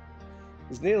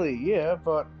 It's nearly a year,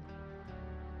 but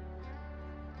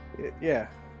yeah,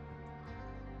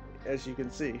 as you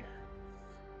can see,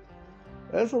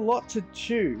 there's a lot to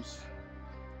choose.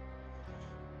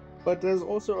 But there's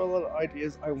also a lot of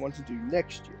ideas I want to do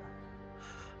next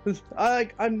year.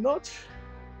 I'm not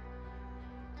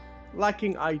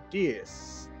lacking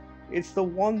ideas. It's the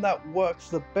one that works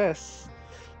the best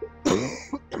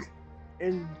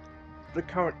in the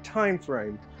current time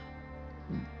frame.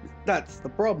 That's the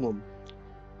problem.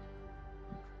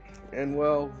 And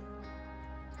well,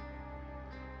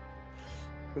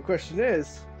 the question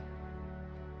is,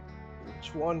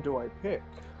 which one do I pick?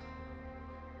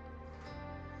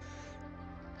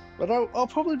 But I'll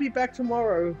probably be back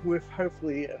tomorrow with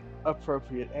hopefully an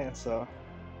appropriate answer.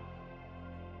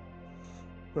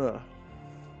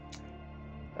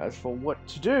 As for what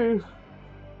to do,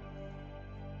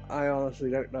 I honestly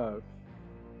don't know.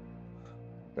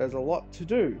 There's a lot to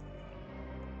do.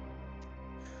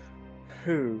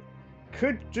 Who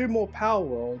could do more Power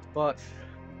World, but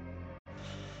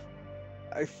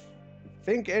I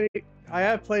think I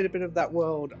have played a bit of that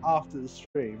world after the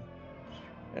stream,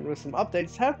 and with some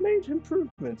updates have made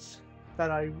improvements that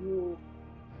I will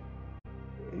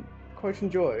quite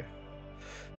enjoy.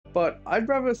 But I'd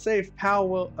rather save a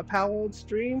Power World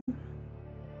stream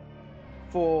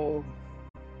for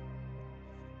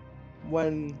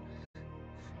when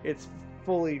it's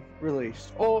fully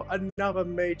released, or another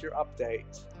major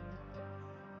update.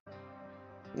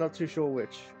 Not too sure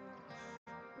which.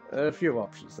 A few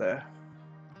options there.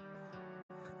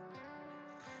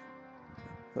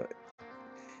 But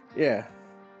yeah.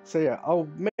 So yeah, I'll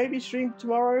maybe stream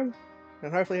tomorrow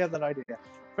and hopefully have that idea.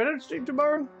 If I don't stream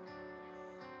tomorrow,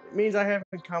 it means I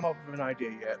haven't come up with an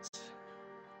idea yet.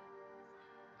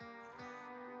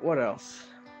 What else?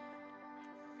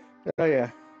 Oh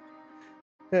yeah.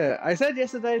 Yeah, I said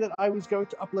yesterday that I was going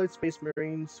to upload Space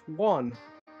Marines 1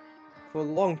 for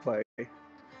long play.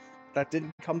 That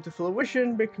didn't come to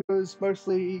fruition because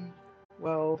mostly,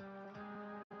 well,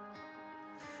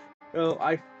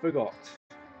 I forgot.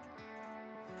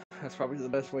 That's probably the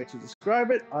best way to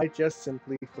describe it. I just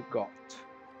simply forgot.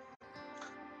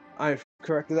 I've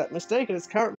corrected that mistake and it's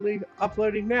currently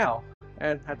uploading now.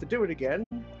 And had to do it again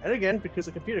and again because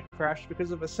the computer crashed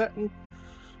because of a certain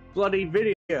bloody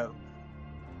video.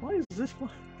 Why is this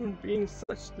one being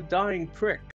such the dying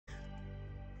prick?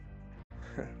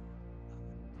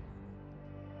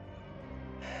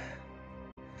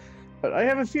 But I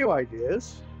have a few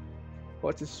ideas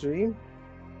what to stream.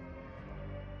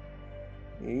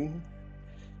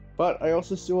 But I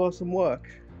also still have some work.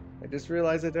 I just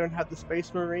realized I don't have the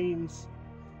Space Marines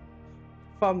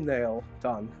thumbnail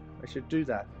done. I should do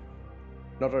that.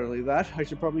 Not only that, I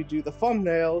should probably do the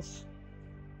thumbnails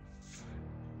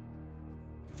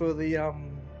for the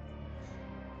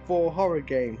for horror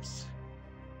games.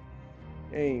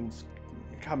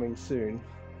 coming soon.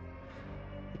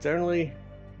 It's only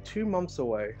 2 months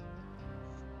away.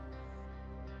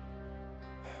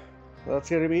 Well, that's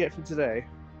going to be it for today.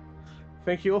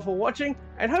 Thank you all for watching,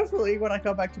 and hopefully when I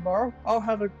come back tomorrow, I'll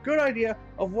have a good idea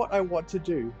of what I want to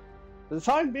do. For the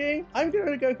time being, I'm going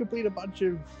to go complete a bunch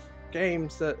of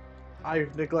games that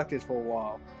I've neglected for a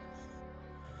while.